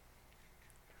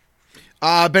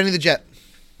 Benny the Jet.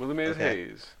 Willie Mays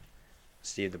Hayes.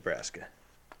 Steve Nebraska.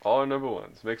 All our number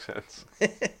ones. Makes sense.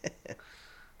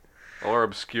 All our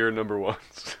obscure number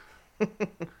ones. All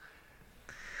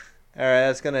right,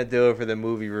 that's going to do it for the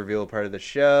movie reveal part of the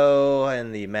show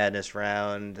and the madness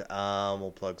round.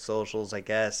 We'll plug socials, I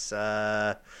guess.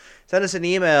 Send us an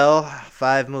email,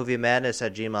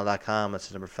 5moviemadness@gmail.com. That's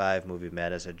the number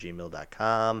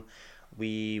 5moviemadness@gmail.com.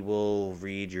 We will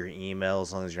read your email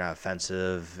as long as you're not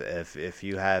offensive. If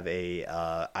you have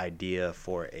a idea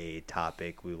for a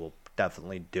topic, we will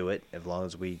definitely do it as long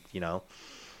as we don't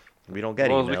get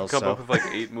emails. We can come up with like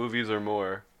 8 movies or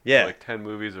more. Yeah. Like 10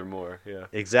 movies or more. Yeah.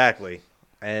 Exactly.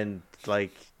 And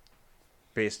like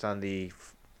based on the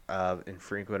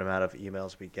infrequent amount of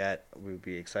emails we get, we'd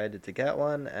be excited to get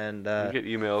one. And we get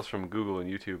emails from Google and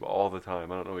YouTube all the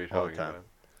time. I don't know what you're talking about.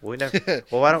 We never.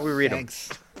 Well, why don't we read Thanks.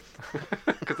 them?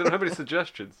 Because they don't have any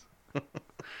suggestions.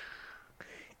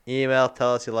 Email,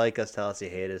 tell us you like us, tell us you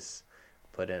hate us.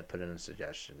 Put in a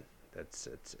suggestion. It's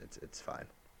fine.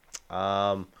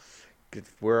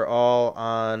 We're all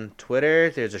on Twitter.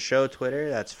 There's a show Twitter.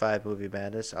 That's 5Movie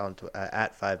Madness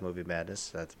at 5Movie Madness.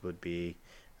 That would be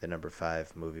the number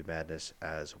 5 Movie Madness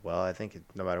as well. I think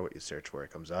no matter what you search for,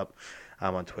 it comes up.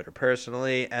 I'm on Twitter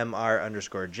personally.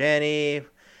 Mr_Janny.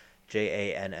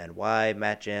 Janny,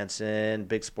 Matt Jansen,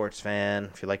 big sports fan.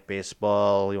 If you like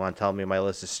baseball, you want to tell me my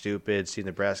list is stupid, Steve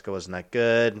Nebraska wasn't that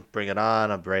good, bring it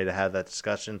on. I'm ready to have that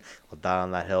discussion. We'll die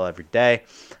on that hill every day.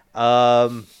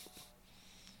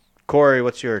 Corey,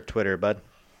 what's your Twitter, bud?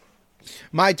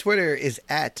 My Twitter is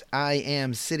at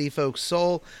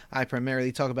IamCityFolkSoul. I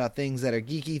primarily talk about things that are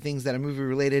geeky, things that are movie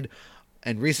related,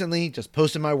 and recently just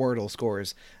posted my Wordle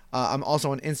scores. I'm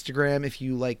also on Instagram. If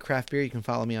you like craft beer, you can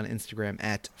follow me on Instagram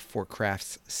at For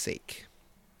Craft's Sake.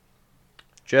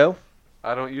 Joe?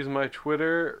 I don't use my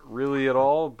Twitter really at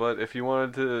all, but if you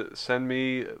wanted to send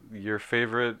me your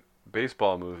favorite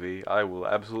baseball movie, I will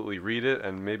absolutely read it,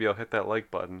 and maybe I'll hit that like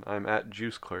button. I'm at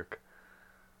Juice Clerk.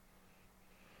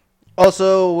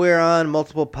 Also, we're on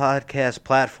multiple podcast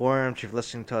platforms. If you're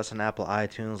listening to us on Apple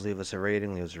iTunes, leave us a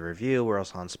rating, leave us a review. We're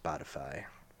also on Spotify.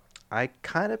 I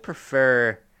kind of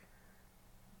prefer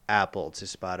Apple to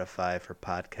Spotify for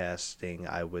podcasting,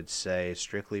 I would say,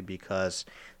 strictly because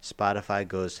Spotify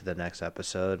goes to the next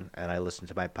episode, and I listen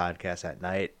to my podcast at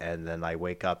night, and then I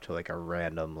wake up to like a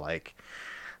random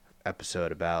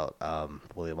episode about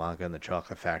Willy Wonka and the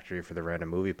Chocolate Factory for the random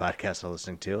movie podcast I'm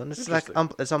listening to, and it's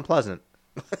it's unpleasant.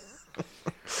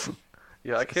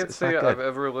 Yeah, I can't say I've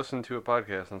ever listened to a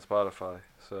podcast on Spotify,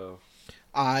 so...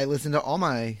 I listen to all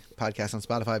my podcasts on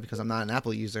Spotify because I'm not an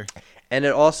Apple user. And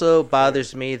it also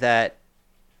bothers me that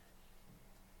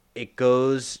it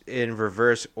goes in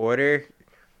reverse order.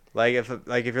 Like if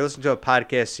you're listening to a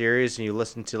podcast series and you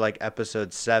listen to like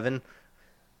episode 7,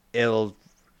 it'll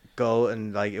go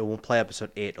and like it won't play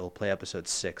episode 8, it'll play episode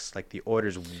 6. Like the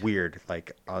order's weird.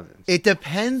 It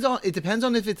depends on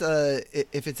if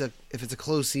it's a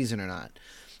closed season or not.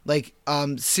 Like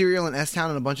Serial and S-Town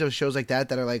and a bunch of shows like that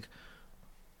are like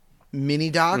mini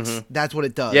docs, that's what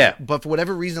it does. Yeah. But for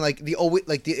whatever reason, like the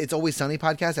It's Always Sunny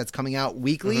podcast that's coming out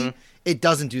weekly, it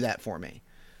doesn't do that for me.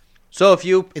 So if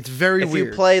you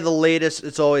play the latest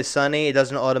It's Always Sunny, it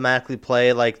doesn't automatically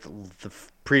play like the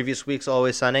previous week's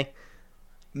Always Sunny.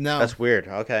 No, that's weird.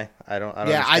 Okay, I don't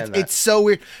understand that. It's so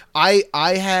weird. I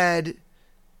had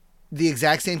the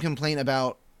exact same complaint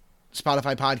about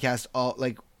Spotify podcast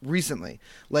recently.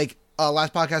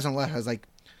 Last podcast on left has like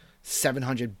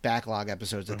 700 backlog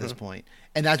episodes at this point,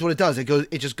 and that's what it does. It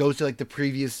just goes to like the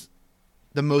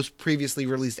most previously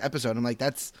released episode. I'm like,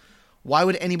 why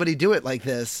would anybody do it like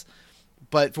this?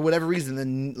 But for whatever reason,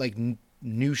 then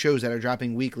new shows that are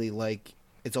dropping weekly, like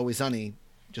It's Always Sunny,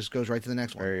 just goes right to the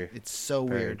next one. It's so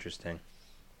very weird. Interesting.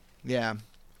 Yeah,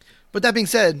 but that being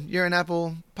said, you're an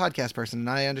Apple podcast person, and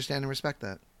I understand and respect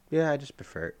that. Yeah, I just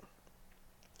prefer it.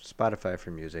 Spotify for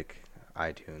music,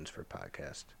 iTunes for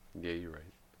podcast. Yeah, you're right.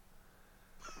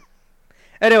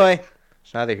 Anyway,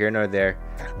 It's neither here nor there.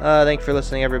 Thanks for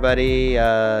listening, everybody.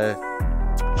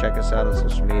 Check us out on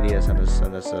social media. Send us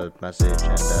a message,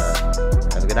 and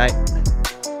have a good night.